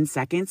for 10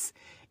 seconds,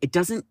 it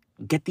doesn't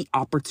get the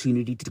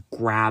opportunity to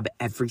grab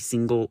every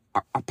single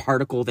a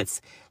particle that's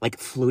like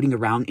floating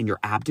around in your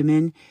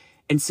abdomen.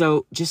 And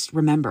so just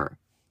remember,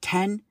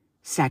 10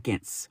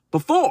 seconds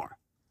before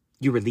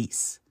you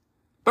release.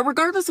 But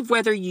regardless of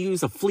whether you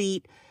use a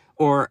fleet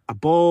or a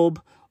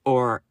bulb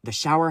or the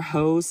shower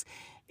hose,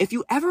 if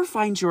you ever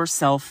find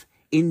yourself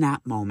in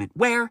that moment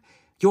where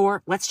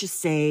you're, let's just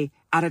say,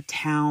 out of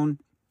town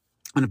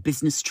on a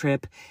business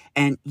trip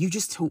and you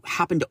just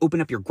happen to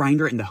open up your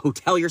Grindr in the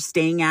hotel you're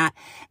staying at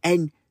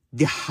and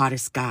the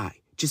hottest guy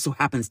just so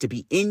happens to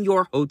be in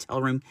your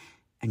hotel room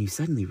and you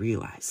suddenly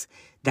realize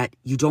that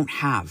you don't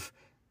have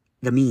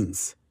the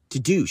means to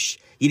douche.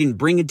 You didn't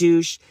bring a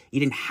douche. You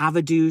didn't have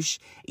a douche.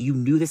 You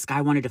knew this guy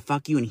wanted to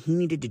fuck you and he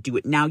needed to do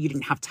it now. You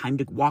didn't have time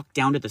to walk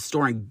down to the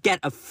store and get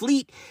a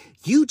fleet.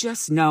 You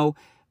just know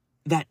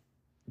that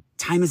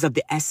time is of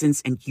the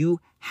essence and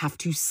you have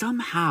to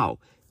somehow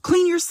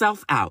clean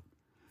yourself out.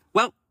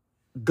 Well,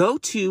 go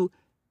to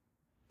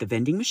the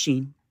vending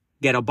machine,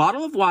 get a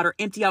bottle of water,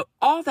 empty out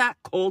all that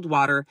cold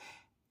water.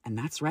 And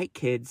that's right,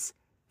 kids.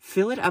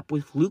 Fill it up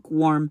with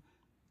lukewarm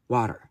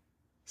water.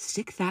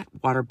 Stick that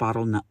water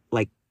bottle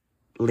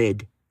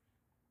lid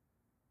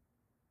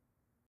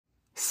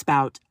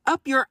spout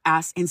up your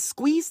ass and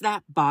squeeze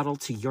that bottle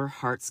to your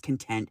heart's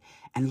content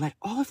and let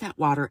all of that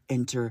water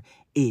enter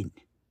in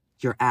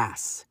your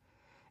ass.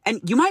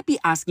 And you might be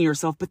asking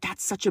yourself, but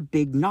that's such a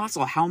big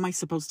nozzle. How am I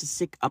supposed to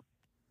stick up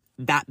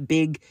that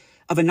big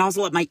of a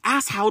nozzle at my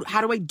ass. How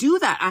do I do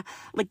that?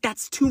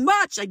 That's too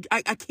much.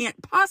 I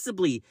can't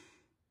possibly.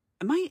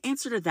 And my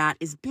answer to that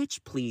is,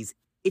 bitch, please.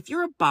 If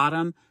you're a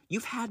bottom,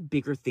 you've had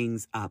bigger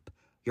things up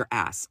your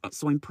ass.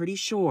 So I'm pretty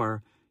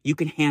sure you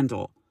can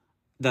handle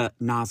the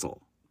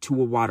nozzle to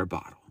a water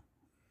bottle.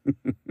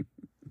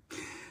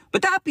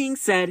 But that being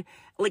said,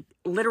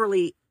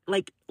 literally,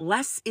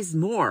 less is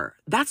more.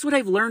 That's what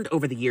I've learned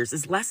over the years,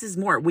 is less is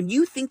more. When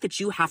you think that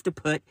you have to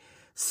put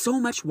so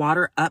much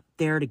water up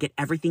there to get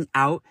everything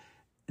out,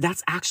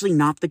 that's actually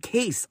not the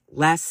case.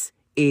 Less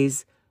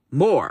is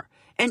more.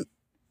 And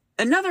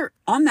another,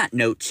 on that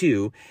note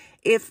too,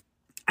 if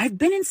I've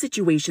been in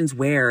situations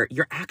where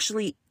you're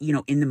actually,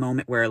 in the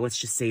moment where, let's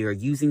just say you're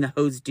using the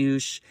hose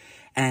douche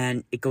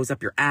and it goes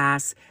up your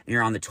ass and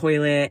you're on the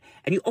toilet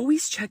and you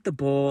always check the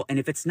bowl. And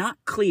if it's not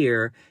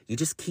clear, you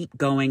just keep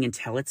going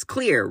until it's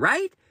clear,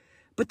 right?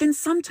 But then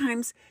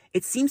sometimes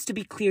it seems to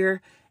be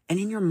clear. And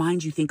in your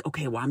mind, you think,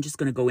 okay, well, I'm just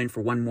going to go in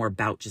for one more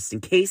bout just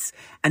in case.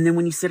 And then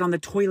when you sit on the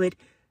toilet,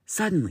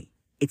 suddenly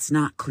it's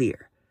not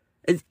clear.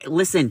 And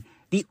listen,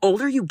 the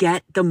older you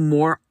get, the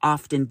more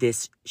often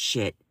this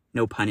shit,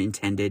 no pun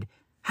intended,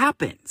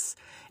 happens.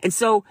 And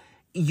so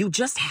you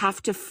just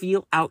have to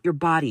feel out your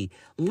body.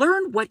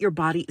 Learn what your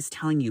body is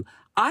telling you.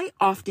 I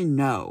often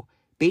know,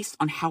 based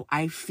on how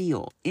I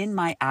feel in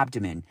my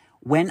abdomen,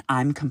 when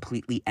I'm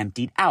completely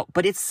emptied out.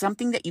 But it's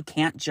something that you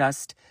can't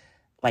just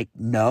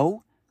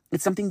know.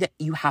 It's something that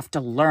you have to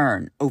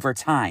learn over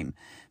time.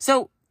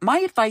 So my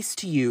advice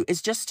to you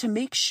is just to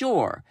make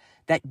sure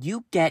that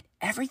you get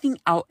everything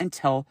out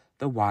until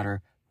the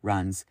water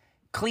runs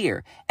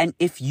clear. And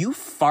if you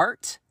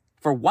fart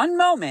for one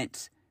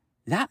moment,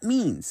 that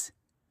means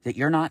that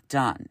you're not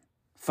done.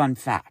 Fun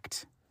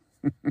fact.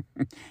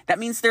 That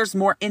means there's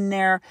more in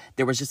there.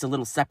 There was just a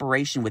little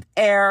separation with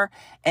air.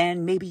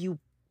 And maybe you,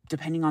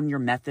 depending on your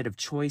method of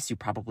choice, you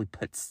probably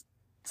put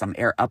some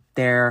air up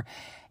there.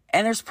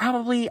 And there's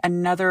probably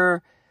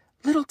another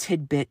little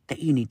tidbit that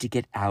you need to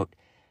get out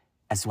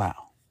as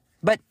well.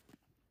 But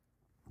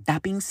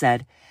that being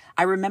said,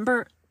 I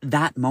remember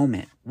that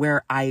moment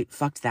where I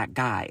fucked that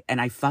guy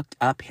and I fucked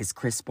up his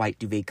crisp white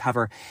duvet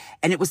cover.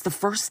 And it was the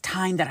first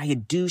time that I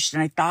had douched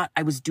and I thought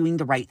I was doing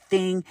the right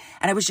thing.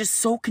 And I was just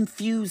so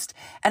confused.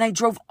 And I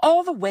drove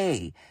all the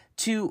way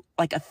to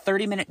a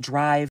 30-minute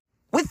drive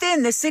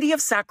within the city of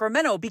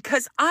Sacramento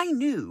because I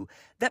knew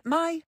that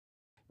my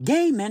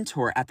gay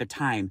mentor at the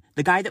time,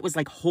 the guy that was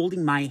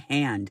holding my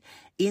hand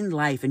in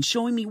life and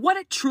showing me what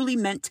it truly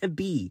meant to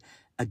be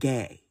a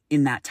gay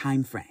in that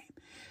time frame,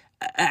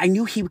 I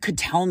knew he could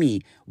tell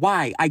me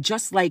why I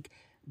just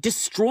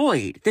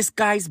destroyed this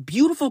guy's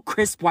beautiful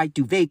crisp white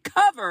duvet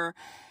cover.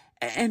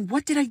 And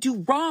what did I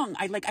do wrong?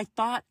 I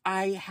thought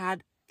I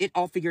had it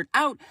all figured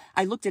out.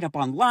 I looked it up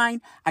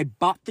online. I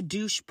bought the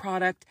douche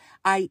product.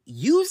 I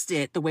used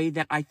it the way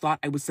that I thought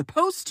I was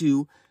supposed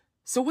to.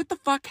 So what the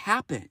fuck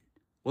happened?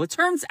 Well, it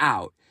turns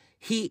out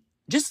he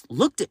just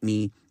looked at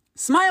me,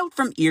 smiled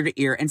from ear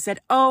to ear and said,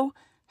 "Oh,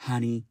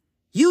 honey,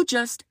 you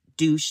just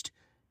douched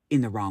in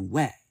the wrong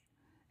way."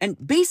 And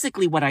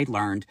basically what I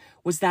learned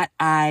was that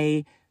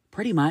I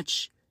pretty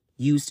much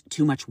used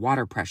too much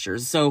water pressure.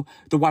 So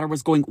the water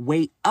was going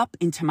way up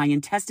into my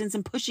intestines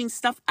and pushing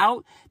stuff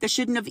out that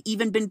shouldn't have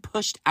even been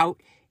pushed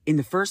out in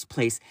the first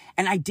place.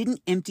 And I didn't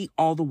empty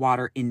all the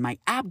water in my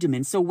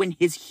abdomen. So when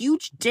his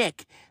huge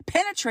dick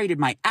penetrated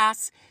my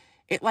ass,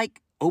 it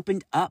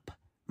opened up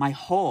my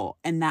hole.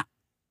 And that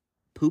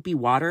poopy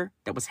water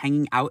that was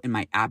hanging out in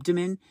my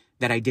abdomen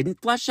that I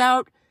didn't flush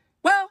out,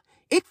 well,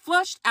 it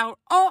flushed out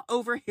all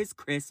over his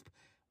crisp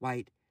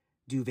white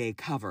duvet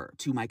cover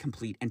to my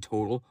complete and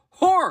total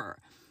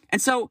horror.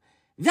 And so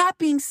that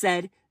being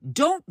said,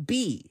 don't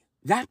be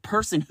that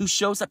person who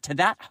shows up to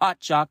that Hot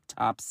Jock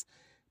Tops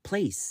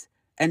place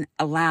and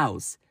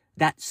allows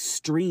that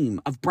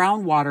stream of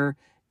brown water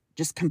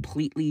just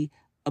completely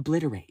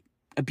obliterate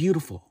a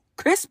beautiful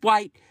crisp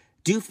white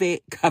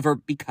duvet cover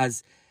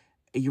because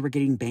you were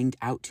getting banged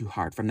out too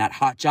hard from that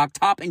Hot Jock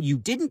top and you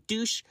didn't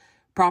douche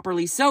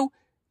properly. So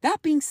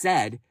that being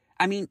said,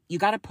 you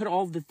got to put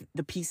all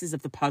the pieces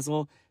of the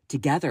puzzle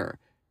together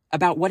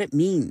about what it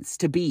means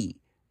to be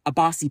a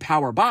bossy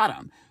power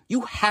bottom.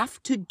 You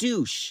have to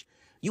douche.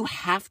 You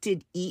have to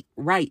eat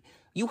right.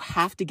 You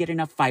have to get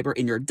enough fiber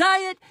in your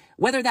diet,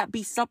 whether that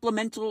be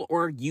supplemental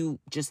or you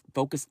just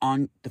focus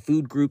on the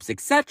food groups,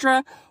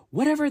 etc.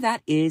 Whatever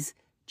that is,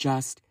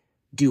 just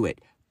do it.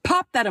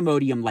 Pop that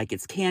Imodium like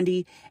it's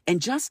candy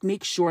and just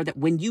make sure that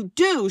when you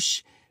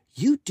douche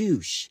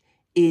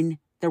in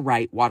the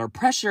right water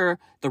pressure,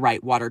 the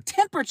right water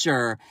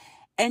temperature,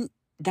 and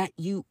that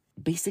you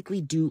basically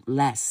do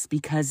less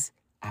because,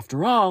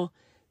 after all,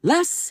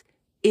 less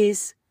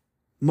is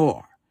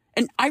more.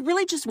 And I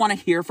really just want to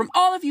hear from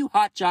all of you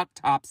Hot Jock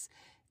Tops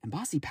and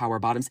Bossy Power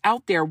Bottoms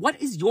out there. What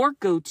is your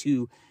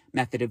go-to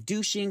method of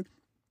douching?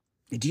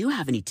 Do you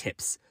have any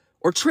tips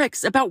or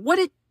tricks about what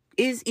it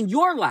is in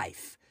your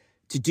life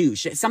to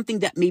douche? It's something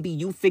that maybe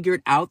you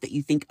figured out that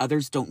you think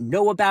others don't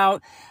know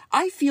about.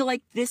 I feel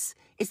like this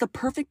is the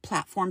perfect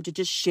platform to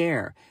just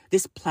share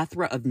this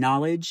plethora of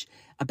knowledge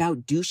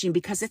about douching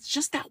because it's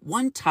just that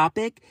one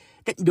topic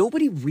that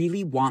nobody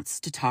really wants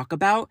to talk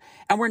about.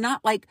 And we're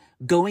not like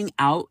going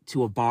out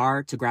to a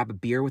bar to grab a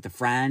beer with a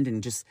friend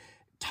and just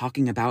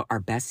talking about our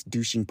best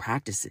douching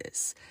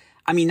practices.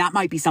 I mean, that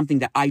might be something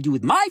that I do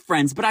with my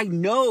friends, but I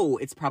know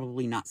it's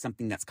probably not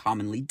something that's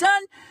commonly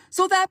done.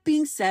 So that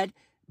being said,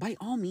 by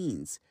all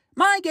means,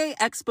 My Gay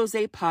Expose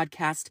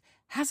podcast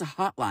has a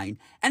hotline,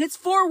 and it's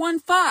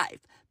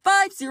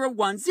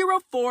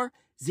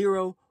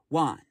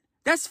 415-501-0401.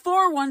 That's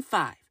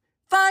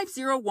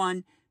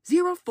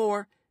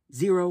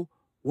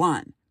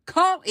 415-501-0401.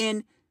 Call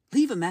in,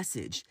 leave a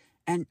message,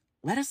 and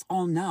let us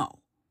all know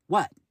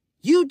what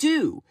you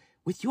do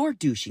with your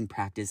douching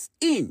practice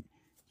in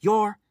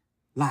your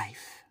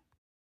life.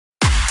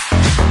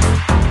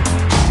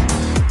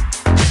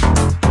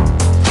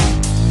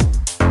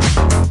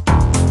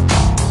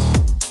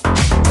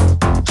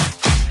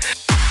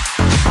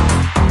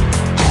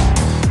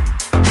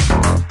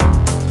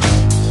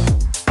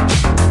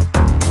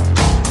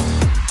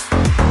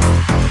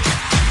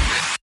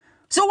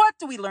 So what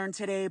do we learn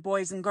today,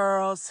 boys and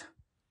girls?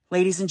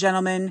 Ladies and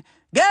gentlemen,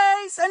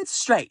 gays and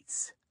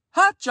straights,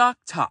 hot jock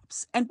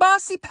tops and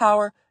bossy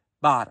power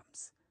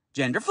bottoms,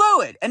 gender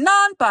fluid and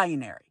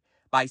non-binary,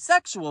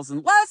 bisexuals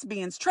and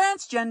lesbians,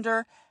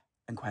 transgender,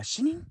 and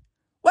questioning?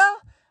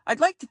 Well, I'd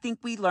like to think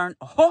we learn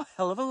a whole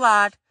hell of a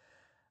lot.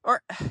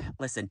 Or,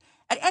 listen,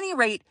 at any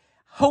rate,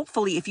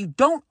 hopefully if you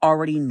don't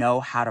already know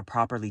how to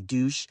properly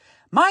douche,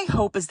 my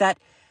hope is that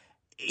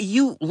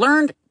you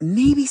learned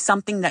maybe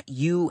something that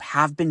you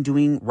have been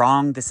doing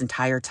wrong this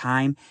entire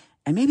time,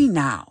 and maybe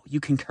now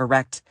you can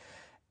correct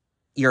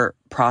your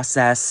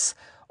process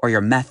or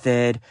your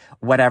method,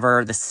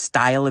 whatever the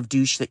style of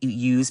douche that you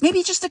use.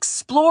 Maybe just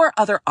explore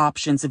other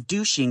options of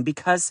douching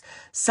because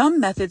some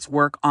methods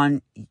work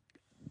on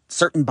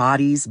certain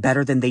bodies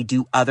better than they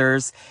do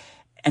others,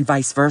 and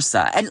vice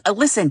versa. And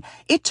listen,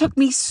 it took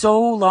me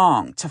so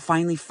long to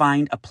finally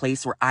find a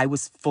place where I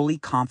was fully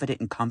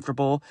confident and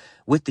comfortable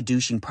with the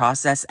douching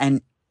process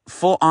and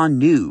full on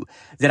knew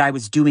that I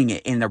was doing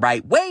it in the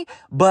right way.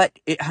 But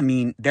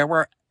there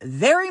were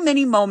very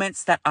many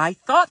moments that I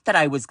thought that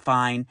I was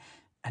fine,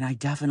 and I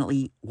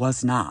definitely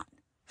was not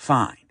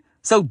fine.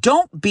 So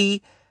don't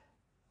be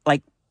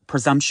like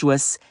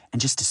presumptuous and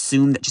just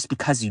assume that just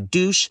because you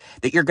douche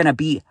that you're going to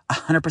be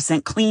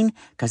 100% clean,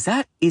 because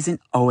that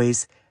isn't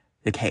always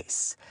the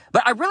case.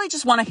 But I really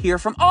just want to hear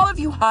from all of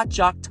you hot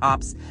jock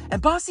tops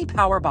and bossy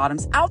power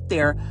bottoms out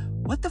there.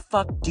 What the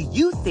fuck do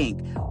you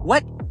think?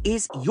 What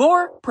is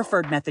your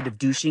preferred method of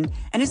douching?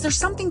 And is there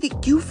something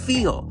that you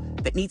feel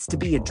that needs to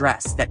be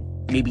addressed that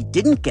maybe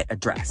didn't get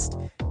addressed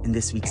in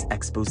this week's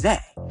expose?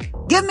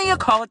 Give me a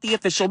call at the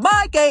official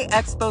My Gay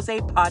Expose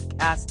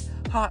podcast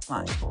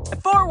hotline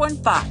at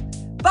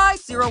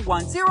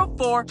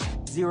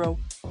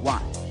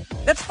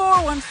 415-501-0401. That's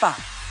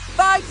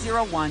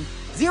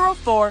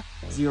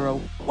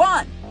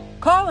 415-501-0401.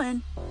 Call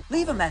in,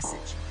 leave a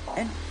message,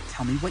 and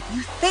tell me what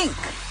you think.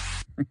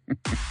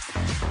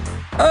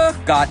 Oh,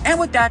 God. And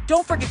with that,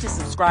 don't forget to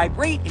subscribe,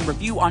 rate, and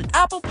review on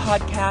Apple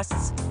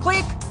Podcasts.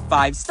 Click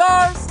 5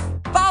 stars.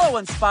 Follow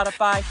on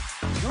Spotify.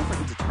 And don't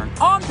forget to turn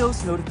on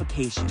those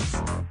notifications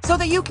so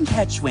that you can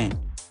catch wind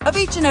of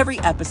each and every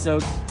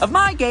episode of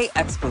My Gay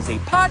Expose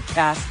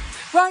podcast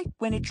right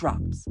when it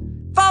drops.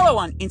 Follow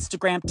on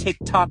Instagram,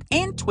 TikTok,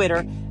 and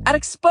Twitter at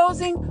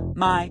Exposing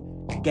My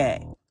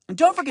Gay. And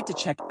don't forget to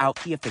check out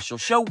the official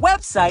show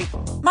website,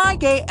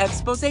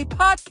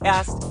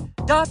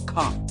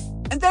 mygayexposepodcast.com.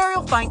 And there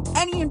you'll find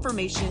any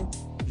information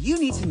you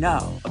need to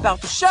know about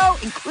the show,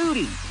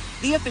 including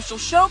the official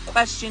show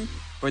question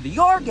for the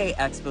Your Gay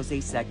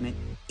Expose segment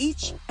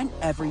each and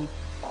every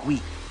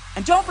week.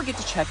 And don't forget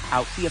to check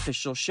out the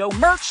official show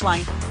merch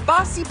line,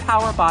 Bossy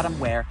Power Bottom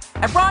Wear,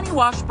 at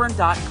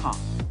RonnieWashburn.com.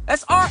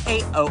 That's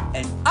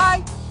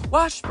RAONI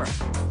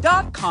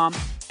Washburn.com.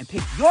 And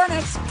pick your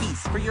next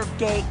piece for your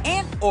gay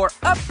and or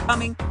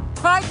upcoming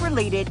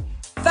pride-related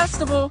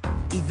festival,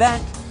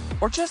 event,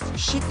 or just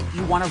shit that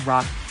you want to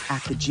rock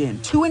at the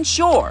gym to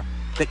ensure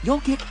that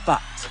you'll get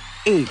fucked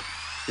in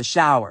the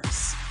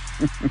showers.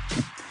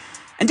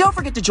 And don't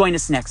forget to join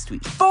us next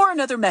week for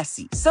another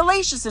messy,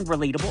 salacious, and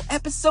relatable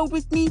episode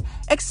with me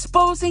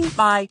exposing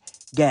my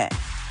gay.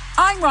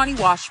 I'm Ronnie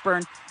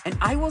Washburn, and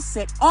I will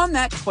sit on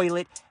that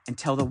toilet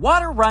until the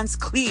water runs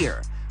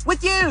clear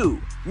with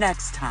you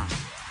next time.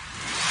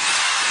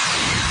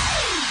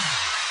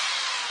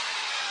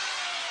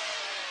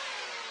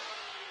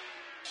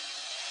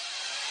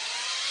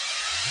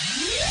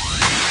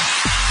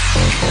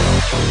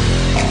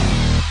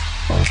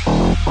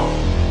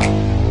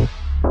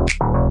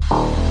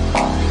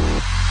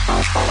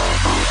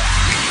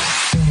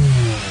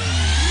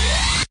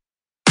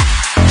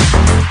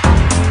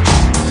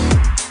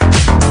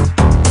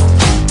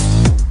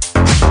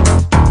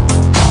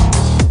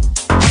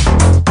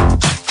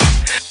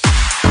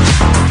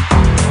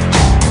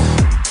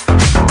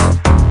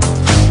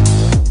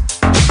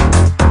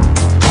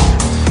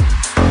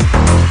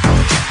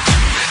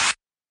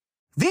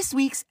 This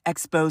week's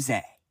expose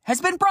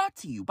has been brought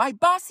to you by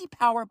Bossy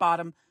Power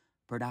Bottom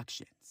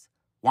Productions.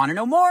 Want to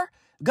know more?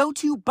 Go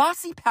to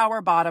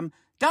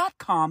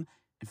bossypowerbottom.com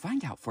and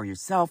find out for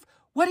yourself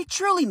what it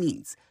truly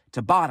means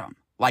to bottom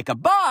like a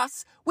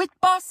boss with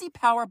Bossy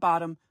Power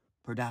Bottom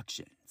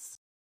Productions.